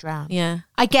like she's drowned. Yeah.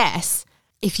 I guess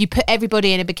if you put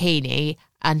everybody in a bikini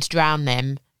and drown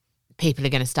them, people are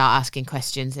going to start asking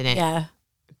questions in it. Yeah.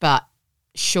 But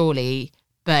surely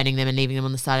burning them and leaving them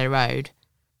on the side of the road,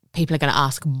 people are going to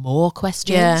ask more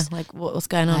questions. Yeah, like what's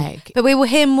going on? Like- But we will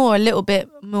hear a little bit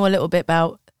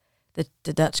about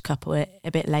the Dutch couple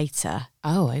a bit later.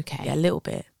 Oh, okay. Yeah, a little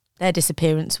bit. Their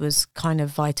disappearance was kind of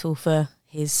vital for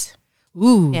his.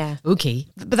 Ooh. Yeah. Okay.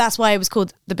 But that's why it was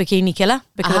called the Bikini Killer,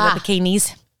 because of the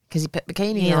bikinis Because he put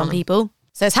bikini on people.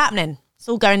 So it's happening. It's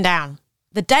all going down.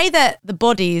 The day that the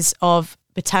bodies of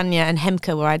Britannia and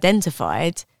Hemke were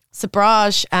identified,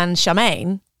 Sobhraj and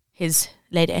Charmaine, his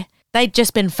lady, they'd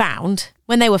just been found.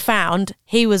 When they were found,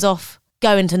 he was off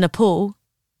going to Nepal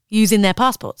using their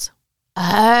passports.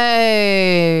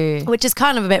 Oh. Which is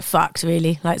kind of a bit fucked,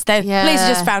 really. Like, police Yeah.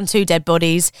 just found 2 dead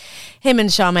bodies. Him and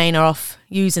Charmaine are off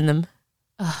using them.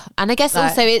 And I guess Like-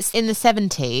 also it's in the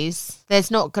 70s. There's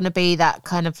not going to be that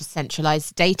kind of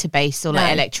centralised database or like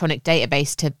No. electronic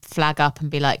database to flag up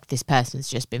and be like, this person's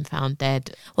just been found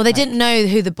dead. Well, they didn't know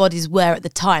who the bodies were at the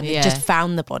time. They Yeah. just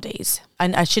found the bodies.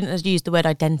 And I shouldn't have used the word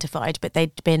identified, but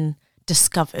they'd been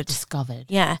discovered. Discovered.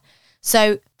 Yeah.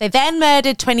 So they then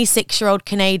murdered 26-year-old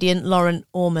Canadian Laurent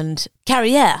Ormond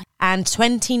Carrière and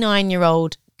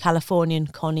 29-year-old Californian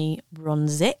Connie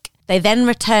Bronzik. They then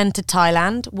returned to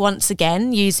Thailand, once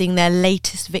again using their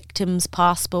latest victim's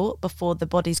passport before the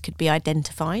bodies could be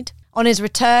identified. On his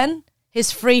return,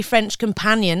 his 3 French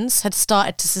companions had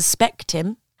started to suspect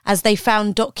him as they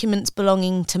found documents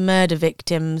belonging to murder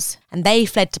victims, and they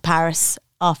fled to Paris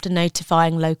after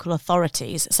notifying local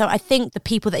authorities. So I think the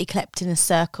people that he kept in a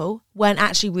circle weren't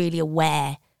actually really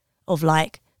aware of,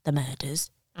 like, the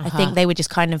murders. I think they were just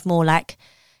kind of more like,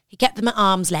 he kept them at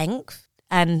arm's length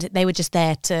and they were just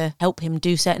there to help him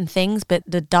do certain things. But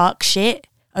the dark shit,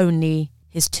 only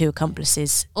his 2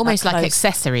 accomplices. Almost like close.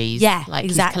 accessories. Yeah, like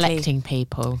exactly. he's collecting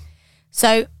people.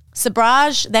 So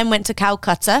Sobhraj then went to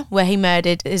Calcutta, where he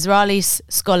murdered Israeli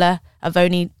scholar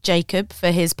Avoni Jacob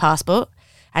for his passport,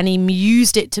 and he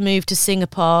used it to move to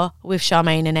Singapore with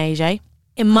Charmaine and AJ.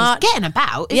 In March, He's getting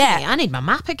about, isn't Yeah. he? I need my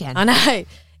map again. I know.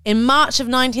 In March of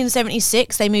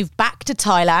 1976, they moved back to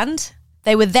Thailand.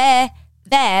 They were there.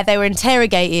 They were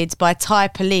interrogated by Thai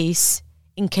police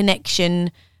in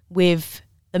connection with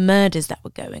the murders that were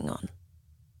going on.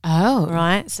 Oh.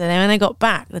 Right. So then when they got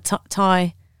back, the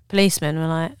Thai policemen were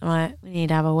like, right, we need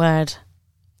to have a word.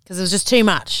 Because there was just too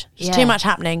much. Just too much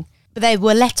happening. But they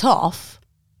were let off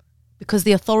because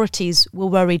the authorities were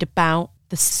worried about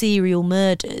the serial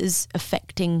murders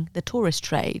affecting the tourist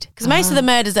trade. Because most of the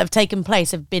murders that have taken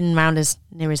place have been around as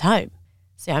near his home.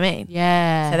 See what I mean?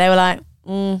 Yeah. So they were like,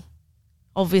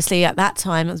 obviously at that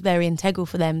time it was very integral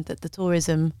for them that the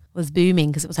tourism was booming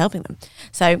because it was helping them.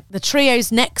 So the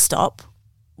trio's next stop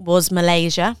was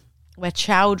Malaysia, where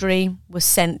Chowdhury was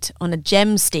sent on a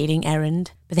gem stealing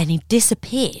errand, but then he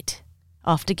disappeared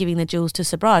after giving the jewels to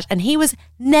Sobhraj, and he was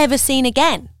never seen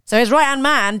again. So his right-hand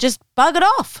man just buggered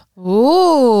off.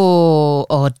 Ooh,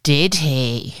 or did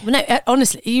he? Well, no,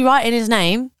 honestly, you write in his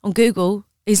name on Google,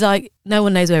 he's like, no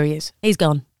one knows where he is. He's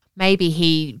gone. Maybe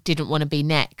he didn't want to be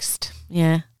next.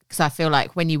 Yeah. Because I feel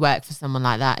like when you work for someone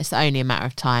like that, it's only a matter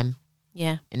of time,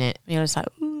 Yeah. innit? You're just like,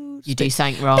 ooh, You do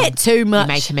something wrong. bit too much.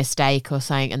 You make a mistake or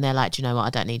something and they're like, do you know what? I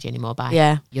don't need you anymore. Bye.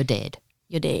 Yeah. You're dead.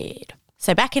 You did.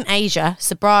 So back in Asia,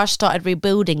 Sobhraj started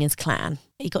rebuilding his clan.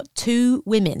 He got 2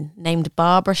 women named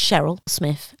Barbara Cheryl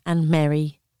Smith and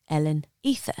Mary Ellen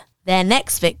Ether. Their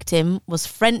next victim was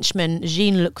Frenchman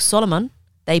Jean-Luc Solomon.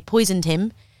 They poisoned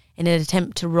him in an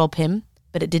attempt to rob him,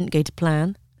 but it didn't go to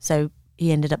plan, so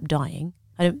he ended up dying.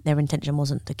 Their intention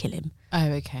wasn't to kill him. Oh,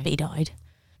 okay. But he died.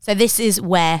 So this is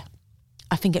where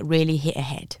I think it really hit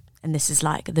ahead. And this is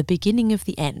like the beginning of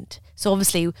the end. So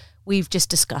obviously we've just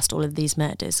discussed all of these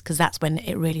murders because that's when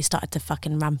it really started to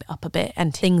fucking ramp it up a bit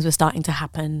and things were starting to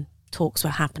happen. Talks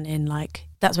were happening. Like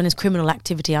that's when his criminal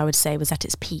activity, I would say, was at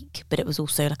its peak. But it was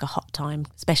also like a hot time,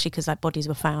 especially because like bodies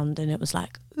were found and it was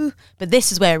like, ooh. But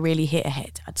this is where it really hit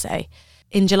ahead, I'd say.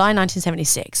 In July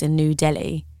 1976 in New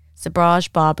Delhi,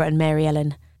 Sobhraj, Barbara and Mary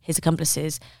Ellen, his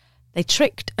accomplices, they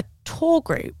tricked a tour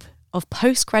group of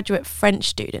postgraduate French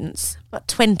students, about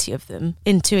 20 of them,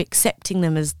 into accepting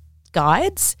them as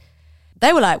guides.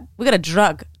 They were like, we're going to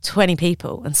drug 20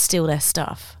 people and steal their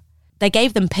stuff. They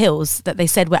gave them pills that they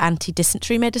said were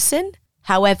anti-dysentery medicine.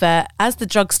 However, as the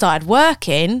drug started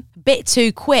working, a bit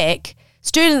too quick,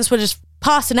 students were just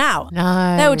passing out.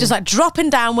 No. They were just like dropping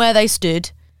down where they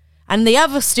stood. And the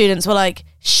other students were like,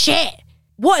 shit,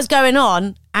 what is going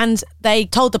on? And they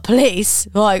told the police,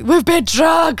 like, we've been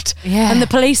drugged. Yeah. And the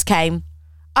police came.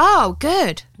 Oh,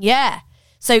 good. Yeah.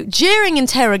 So during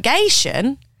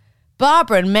interrogation,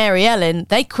 Barbara and Mary Ellen,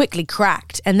 they quickly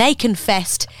cracked and they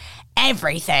confessed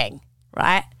everything,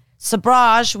 right?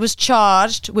 Sobhraj was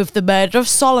charged with the murder of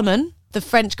Solomon, the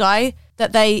French guy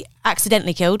that they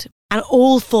accidentally killed. And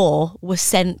all four were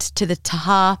sent to the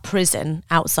Tahar prison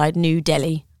outside New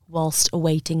Delhi whilst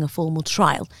awaiting a formal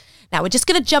trial. Now, we're just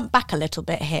going to jump back a little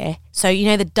bit here. So, you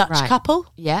know the Dutch couple?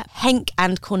 Yeah. Henk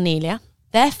and Cornelia.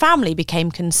 Their family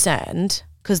became concerned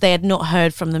because they had not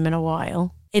heard from them in a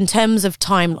while. In terms of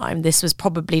timeline, this was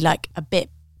probably like a bit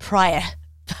prior.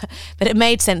 But it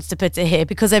made sense to put it here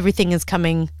because everything is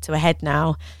coming to a head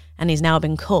now and he's now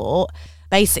been caught.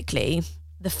 Basically,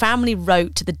 the family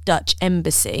wrote to the Dutch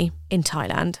embassy in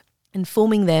Thailand,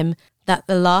 informing them that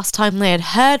the last time they had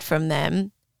heard from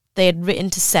them, they had written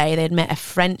to say they had met a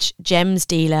French gems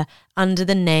dealer under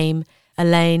the name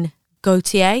Alain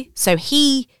Gauthier. So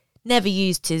he never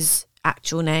used his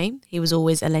actual name. He was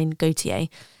always Alain Gauthier.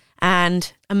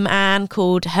 And a man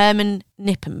called Herman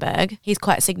Nippenberg, he's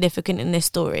quite significant in this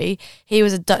story. He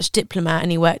was a Dutch diplomat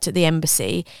and he worked at the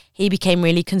embassy. He became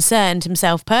really concerned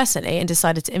himself personally and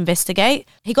decided to investigate.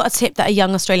 He got a tip that a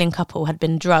young Australian couple had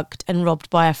been drugged and robbed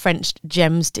by a French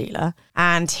gems dealer.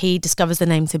 And he discovers the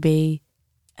name to be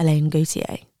Alain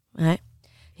Gauthier, right?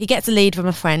 He gets a lead from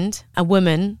a friend, a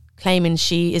woman claiming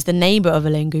she is the neighbour of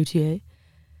Alain Gauthier,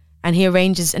 and he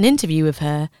arranges an interview with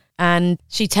her, and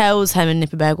she tells Herman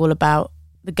Nippenberg all about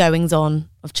the goings-on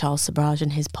of Charles Sobhraj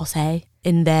and his posse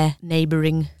in their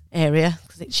neighbouring area,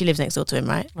 because she lives next door to him,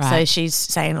 right? So she's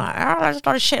saying like, oh, there's a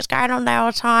lot of shit's going on there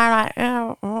all the time, like,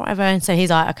 oh, whatever. And so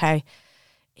he's like, okay.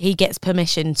 He gets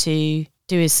permission to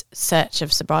do his search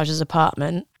of Sobhraj's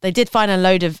apartment. They did find a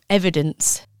load of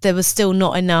evidence. There was still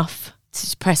not enough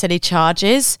to press any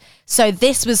charges. So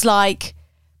this was like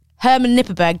Herman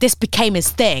Nippenberg, this became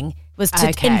his thing, was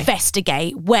to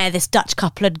investigate where this Dutch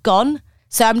couple had gone.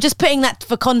 So I'm just putting that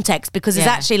for context because it's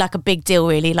actually like a big deal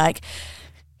really. Like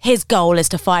his goal is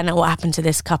to find out what happened to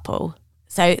this couple.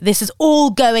 So this is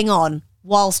all going on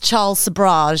whilst Charles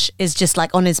Sobhraj is just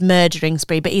like on his murdering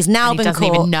spree, but he's now been caught. He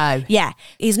doesn't even know. Yeah,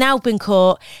 he's now been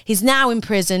caught. He's now in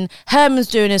prison. Herman's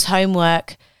doing his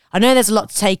homework. I know there's a lot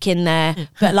to take in there,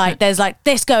 but like there's like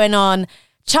this going on.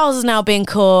 Charles is now being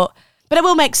caught, but it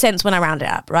will make sense when I round it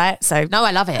up, right? So no,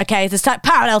 I love it. Okay, there's like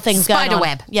parallel things going on.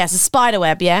 Spiderweb. Yes, a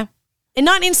spiderweb, yeah. In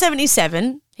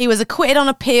 1977, he was acquitted on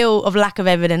appeal of lack of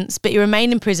evidence, but he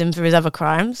remained in prison for his other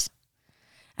crimes.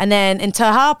 And then in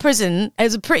Tahar prison, it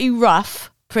was a pretty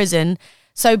rough prison.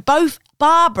 So both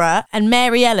Barbara and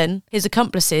Mary Ellen, his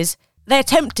accomplices, they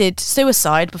attempted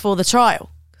suicide before the trial.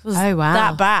 It was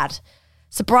that bad.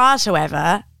 Sobhraj,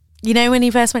 however, you know when he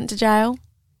first went to jail?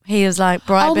 He was like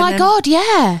bribing them. Oh my God,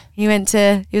 yeah. He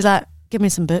was like, give me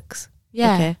some books.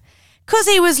 Yeah. Okay. Because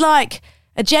he was like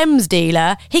a gems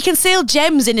dealer. He concealed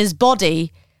gems in his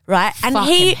body, right? And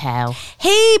Fucking hell.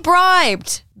 He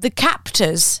bribed the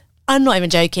captors. I'm not even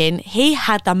joking. He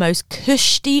had the most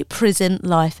cushy prison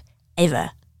life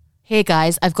ever. Here,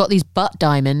 guys, I've got these butt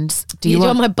diamonds. Do you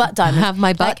want my butt diamonds? Have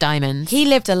my butt diamonds. He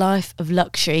lived a life of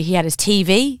luxury. He had his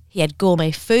TV. He had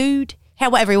gourmet food. He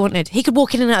had whatever he wanted. He could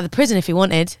walk in and out of the prison if he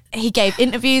wanted. He gave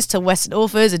interviews to Western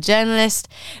authors, a journalist.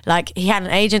 Like, he had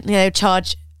an agent, you know,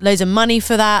 charge loads of money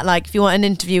for that. Like, if you want an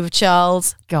interview with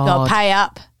Charles, got to pay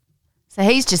up. So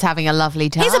he's just having a lovely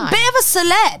time. He's a bit of a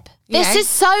celeb. This is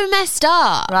so messed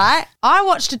up. Right? I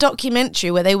watched a documentary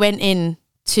where they went in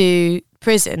to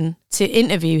prison to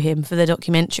interview him for the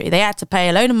documentary. They had to pay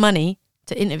a load of money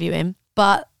to interview him,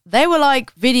 but they were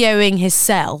like videoing his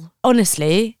cell.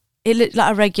 Honestly, it looked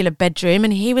like a regular bedroom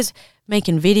and he was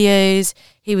making videos.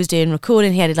 He was doing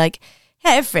recording. He had like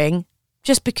everything.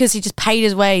 just because he just paid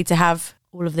his way to have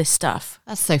all of this stuff.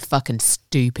 That's so fucking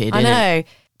stupid. I isn't it? know.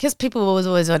 Because people was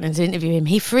always wanting to interview him.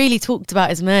 He freely talked about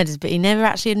his murders, but he never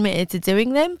actually admitted to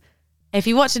doing them. If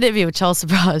you watch an interview with Charles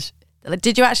Sobhraj, like,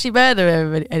 did you actually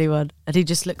murder anyone? And he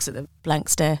just looks at them, blank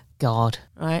stare. God.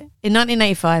 Right. In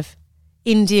 1985,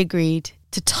 India agreed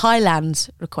to Thailand's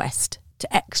request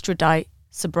to extradite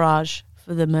Sobhraj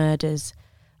for the murders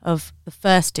of the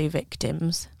first 2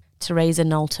 victims, Teresa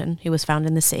Knowlton, who was found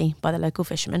in the sea by the local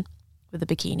fisherman with a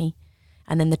bikini,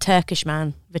 and then the Turkish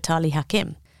man, Vitali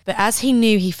Hakim. But as he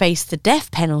knew he faced the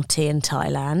death penalty in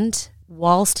Thailand,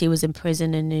 whilst he was in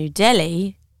prison in New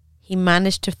Delhi, he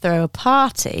managed to throw a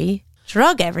party,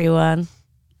 drug everyone,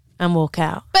 and walk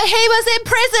out. But he was in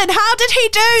prison. How did he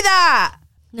do that?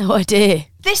 No idea.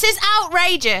 This is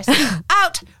outrageous.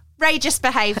 Outrageous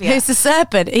behaviour. Who's the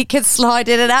serpent? He can slide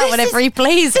in and out whenever he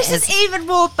pleases. This is even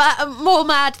more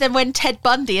mad than when Ted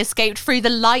Bundy escaped through the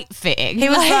light fitting. He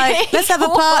was like, let's have a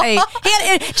party.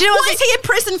 Do you know what is he in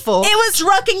prison for? It was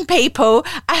drugging people,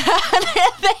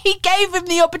 and he gave him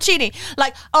the opportunity.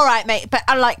 Like, all right, mate, but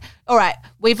I'm like, all right,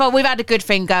 we've had a good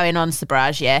thing going on,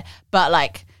 Sobhraj, yeah, but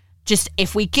like, just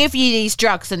if we give you these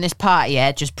drugs and this party,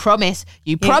 yeah, just promise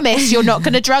you're not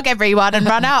going to drug everyone and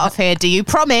run out of here. Do you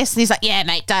promise? And he's like, yeah,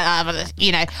 mate, don't,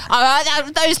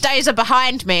 those days are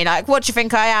behind me. Like, what do you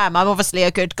think I am? I'm obviously a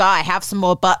good guy. Have some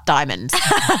more butt diamonds.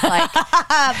 Like,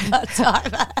 butt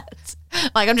diamonds.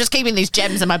 Like, I'm just keeping these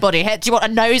gems in my body. Hey, do you want a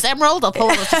nose emerald? I'll pull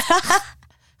them.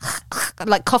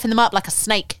 Like, coughing them up like a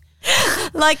snake.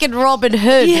 Like in Robin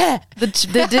Hood, yeah, the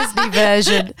Disney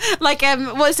version. Like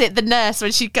what is it? The nurse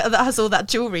when she has all that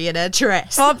jewelry in her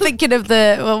dress. Oh, I'm thinking of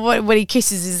when he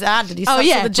kisses his hand and he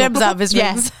sucks all the gems out of his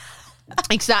rings.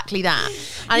 Exactly that.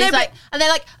 And he's like, and they're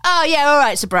like, oh yeah, all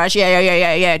right, Sobhraj,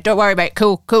 yeah. Don't worry, mate.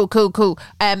 Cool.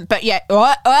 But yeah,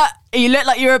 what? You look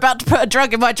like you were about to put a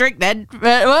drug in my drink. Then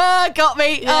got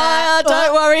me. Yeah.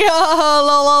 Don't worry.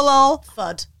 Lol.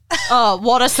 Fud. Oh,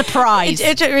 what a surprise.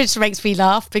 It just makes me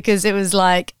laugh because it was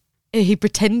like he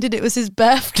pretended it was his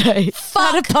birthday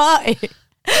at a party.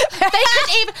 They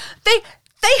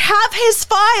have his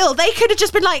file. They could have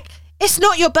just been like, it's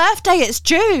not your birthday, it's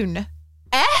June.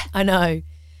 I know.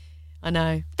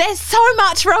 There's so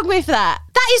much wrong with that.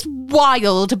 That is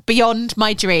wild beyond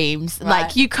my dreams. Right.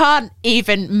 Like, you can't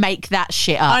even make that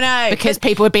shit up. I know. Because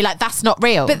people would be like, that's not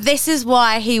real. But this is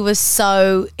why he was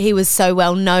so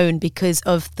well known, because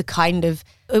of the kind of,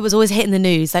 it was always hitting the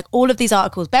news, like all of these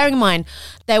articles. Bearing in mind,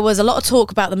 there was a lot of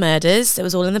talk about the murders. It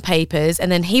was all in the papers. And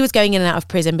then he was going in and out of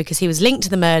prison because he was linked to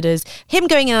the murders. Him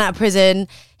going in and out of prison,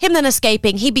 him then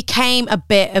escaping. He became a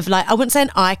bit of like, I wouldn't say an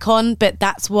icon, but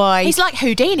that's why. He's like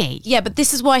Houdini. Yeah, but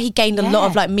this is why he gained a lot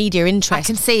of like media interest. I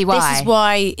can see why. This is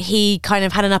why he kind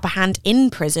of had an upper hand in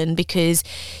prison, because,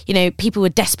 you know, people were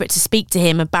desperate to speak to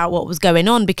him about what was going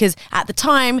on, because at the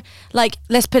time, like,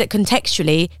 let's put it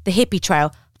contextually, the hippie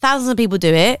trail, thousands of people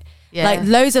do it. Yeah. Like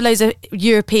loads of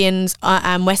Europeans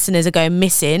and Westerners are going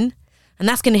missing, and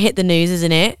that's going to hit the news,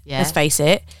 isn't it? Yeah. Let's face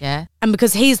it. Yeah. And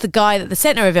because he's the guy at the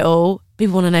centre of it all,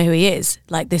 people want to know who he is.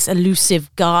 Like this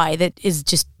elusive guy that is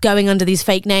just going under these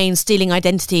fake names, stealing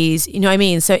identities. You know what I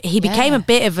mean? So he became a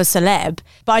bit of a celeb.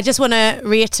 But I just want to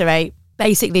reiterate,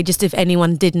 basically, just if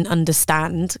anyone didn't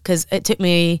understand, because it took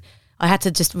me, I had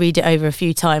to just read it over a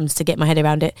few times to get my head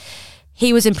around it.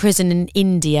 He was in prison in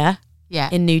India. Yeah.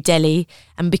 In New Delhi,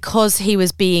 and because he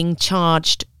was being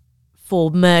charged for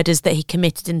murders that he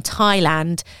committed in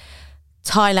Thailand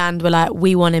were like,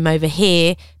 we want him over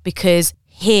here because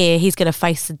here he's going to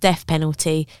face the death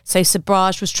penalty. So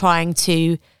Sobhraj was trying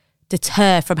to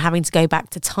deter from having to go back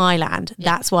to Thailand.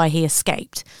 Yeah. That's why he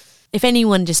escaped. If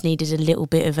anyone just needed a little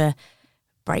bit of a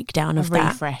breakdown of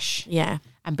that. Refresh. Yeah.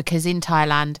 And because in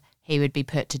Thailand, he would be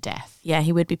put to death. Yeah,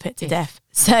 he would be put to death.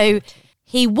 So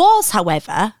he was,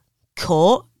 however,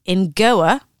 caught in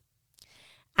Goa,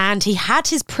 and he had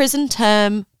his prison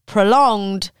term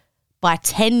prolonged by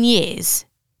 10 years,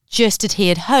 just as he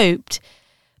had hoped.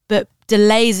 But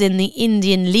delays in the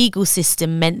Indian legal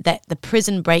system meant that the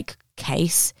prison break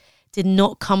case did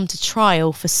not come to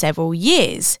trial for several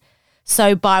years.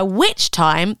 So by which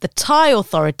time the Thai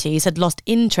authorities had lost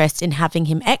interest in having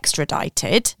him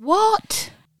extradited.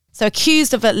 What? So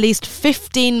accused of at least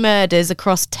 15 murders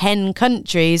across 10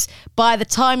 countries, by the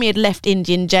time he had left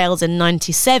Indian jails in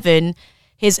 1997,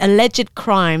 his alleged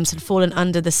crimes had fallen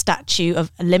under the statute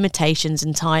of limitations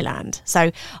in Thailand.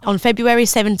 So on February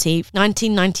 17th,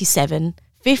 1997,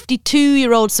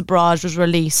 52-year-old Sobhraj was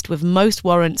released with most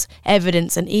warrants,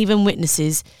 evidence and even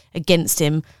witnesses against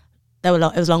him. It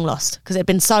was long lost because it had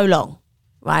been so long.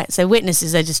 Right, so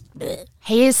witnesses are just...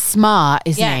 He is smart,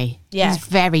 isn't he? Yeah. He's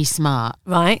very smart.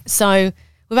 Right, so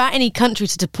without any country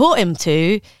to deport him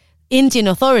to, Indian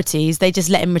authorities, they just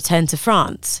let him return to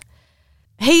France.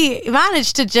 He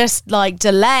managed to just like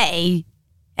delay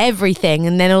everything,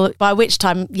 and then by which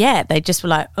time, they just were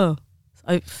like, fuck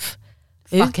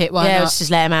it, why not? Let's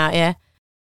just let him out,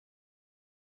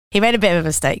 He made a bit of a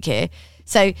mistake here.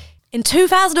 So in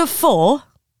 2004,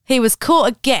 he was caught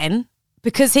again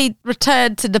because he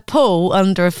returned to Nepal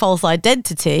under a false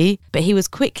identity, but he was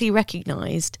quickly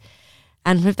recognised.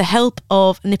 And with the help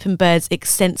of Nippenberg's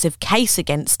extensive case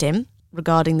against him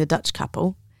regarding the Dutch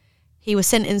couple, he was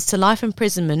sentenced to life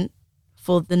imprisonment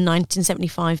for the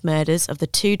 1975 murders of the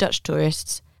 2 Dutch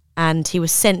tourists, and he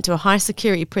was sent to a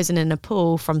high-security prison in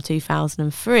Nepal from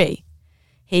 2003.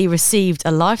 He received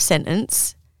a life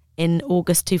sentence in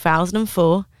August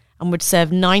 2004 and would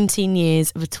serve 19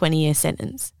 years of a 20-year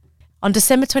sentence. On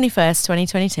December 21st,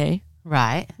 2022,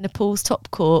 right, Nepal's top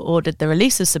court ordered the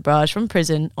release of Sobhraj from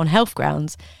prison on health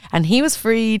grounds, and he was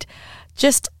freed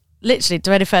just literally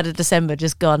 23rd of December,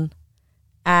 just gone.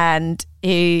 And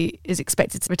he is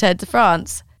expected to return to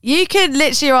France. You could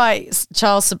literally write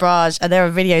Charles Sobhraj, and there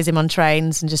are videos of him on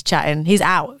trains and just chatting. He's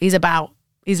out. He's about.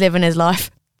 He's living his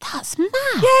life. That's mad.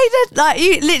 Yeah, he did. Like,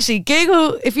 you literally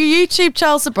Google, if you YouTube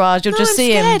Charles Sobhraj, you'll just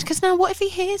see him. I'm scared because now what if he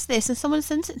hears this and someone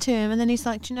sends it to him and then he's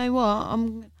like, do you know what?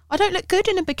 I don't look good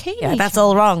in a bikini. Yeah, that's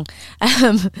all wrong.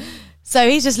 So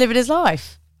he's just living his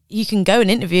life. You can go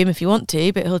and interview him if you want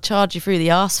to, but he'll charge you through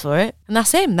the arse for it. And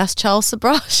that's him. That's Charles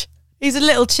Sobhraj. He's a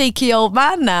little cheeky old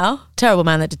man now. Terrible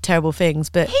man that did terrible things,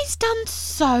 but he's done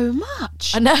so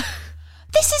much. I know.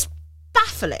 This is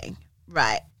baffling,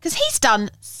 right? Because he's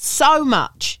done so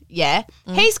much,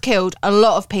 He's killed a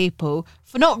lot of people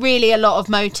for not really a lot of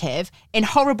motive in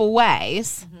horrible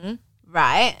ways,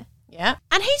 right? Yeah.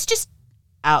 And he's just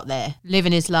out there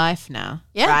living his life now,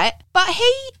 yeah. Right? But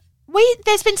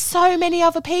there's been so many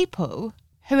other people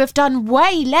who have done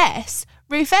way less.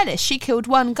 Ruth Ellis, she killed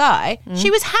one guy.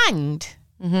 She was hanged.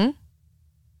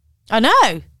 I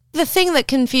know. The thing that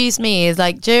confused me is,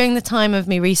 like, during the time of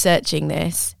me researching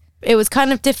this, it was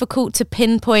kind of difficult to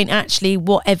pinpoint actually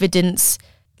what evidence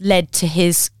led to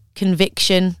his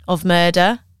conviction of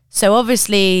murder. So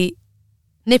obviously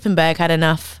Nippenberg had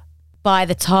enough by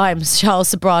the time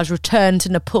Charles Sobhraj returned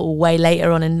to Nepal way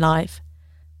later on in life.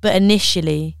 But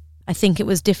initially, I think it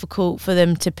was difficult for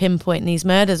them to pinpoint these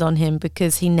murders on him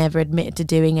because he never admitted to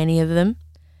doing any of them.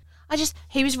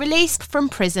 He was released from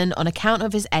prison on account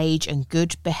of his age and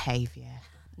good behaviour.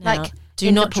 Now,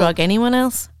 do not drug anyone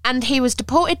else. And he was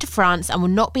deported to France and will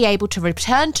not be able to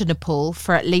return to Nepal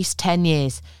for at least 10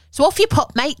 years. So off you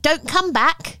pop, mate. Don't come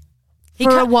back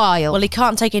for a while. Well, he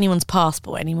can't take anyone's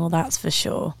passport anymore, that's for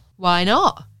sure. Why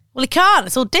not? Well, he can't.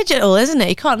 It's all digital, isn't it?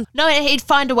 He can't. No, he'd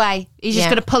find a way. He's just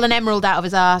going to pull an emerald out of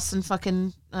his ass and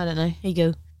fucking, I don't know. Here you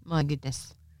go. My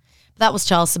goodness. That was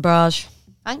Charles Sobhraj.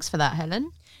 Thanks for that,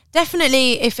 Helen.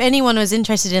 Definitely, if anyone was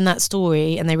interested in that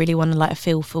story and they really want to like a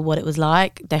feel for what it was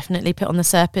like, definitely put on the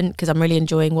Serpent because I'm really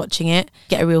enjoying watching it.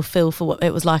 Get a real feel for what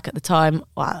it was like at the time.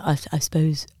 Well, I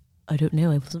suppose, I don't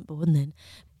know, I wasn't born then.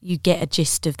 You get a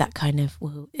gist of that kind of,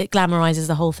 well, it glamorises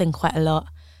the whole thing quite a lot.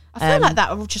 I feel like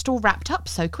that just all wrapped up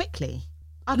so quickly.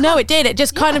 No, it did. It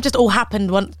just kind of just all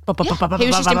happened once. He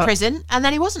was just in prison and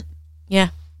then he wasn't.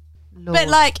 Yeah. Lord. But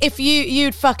like, if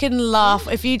you'd fucking laugh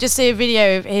if you just see a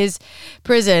video of his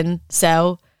prison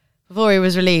cell before he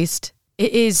was released.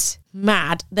 It is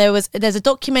mad. There's a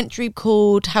documentary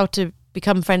called How to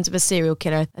Become Friends with a Serial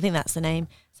Killer. I think that's the name,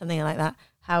 something like that.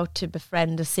 How to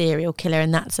Befriend a Serial Killer,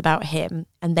 and that's about him.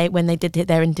 And when they did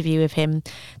their interview with him,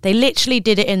 they literally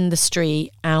did it in the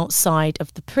street outside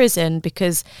of the prison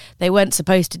because they weren't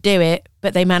supposed to do it,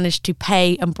 but they managed to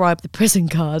pay and bribe the prison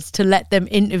guards to let them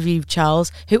interview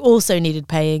Charles, who also needed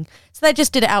paying. So they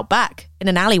just did it out back in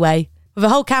an alleyway with a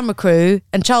whole camera crew,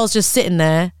 and Charles just sitting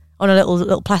there on a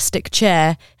little plastic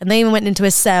chair. And they even went into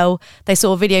his cell. They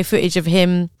saw video footage of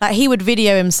him. Like, he would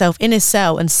video himself in his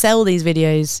cell and sell these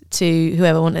videos to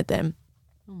whoever wanted them.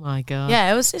 Oh my God.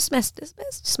 Yeah, it was just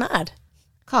it's just mad.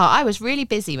 Carl, I was really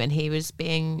busy when he was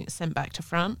being sent back to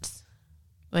France.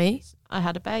 Wait? I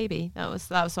had a baby. That was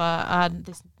why I had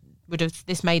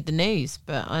this made the news,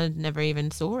 but I never even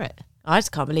saw it. I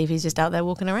just can't believe he's just out there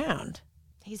walking around.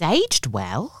 He's aged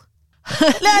well.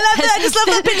 I just love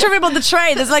that picture of him on the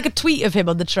train. There's like a tweet of him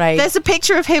on the train. There's a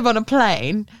picture of him on a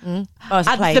plane. Oh, it's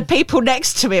a plane. The people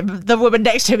next to him, the woman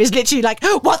next to him is literally like,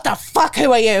 what the fuck,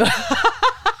 who are you?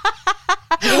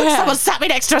 Yeah. Someone sat me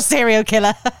next to a serial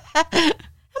killer. Imagine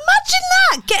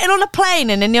that, getting on a plane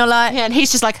and then you're like... Yeah, and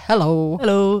he's just like, hello.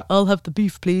 Hello, I'll have the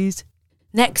beef, please.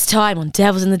 Next time on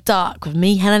Devils in the Dark with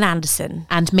me, Helen Anderson.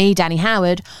 And me, Danny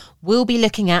Howard, we'll be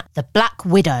looking at The Black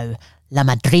Widow, La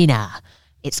Madrina.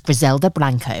 It's Griselda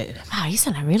Blanco. Wow, you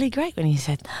sounded really great when you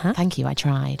said that. Thank you, I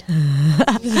tried.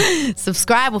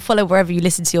 Subscribe or follow wherever you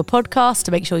listen to your podcast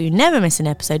to make sure you never miss an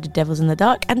episode of Devils in the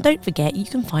Dark. And don't forget, you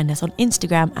can find us on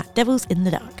Instagram at Devils in the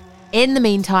Dark. In the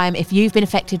meantime, if you've been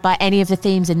affected by any of the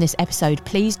themes in this episode,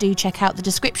 please do check out the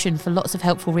description for lots of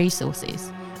helpful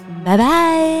resources.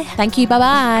 Bye-bye. Thank you,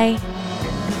 bye-bye.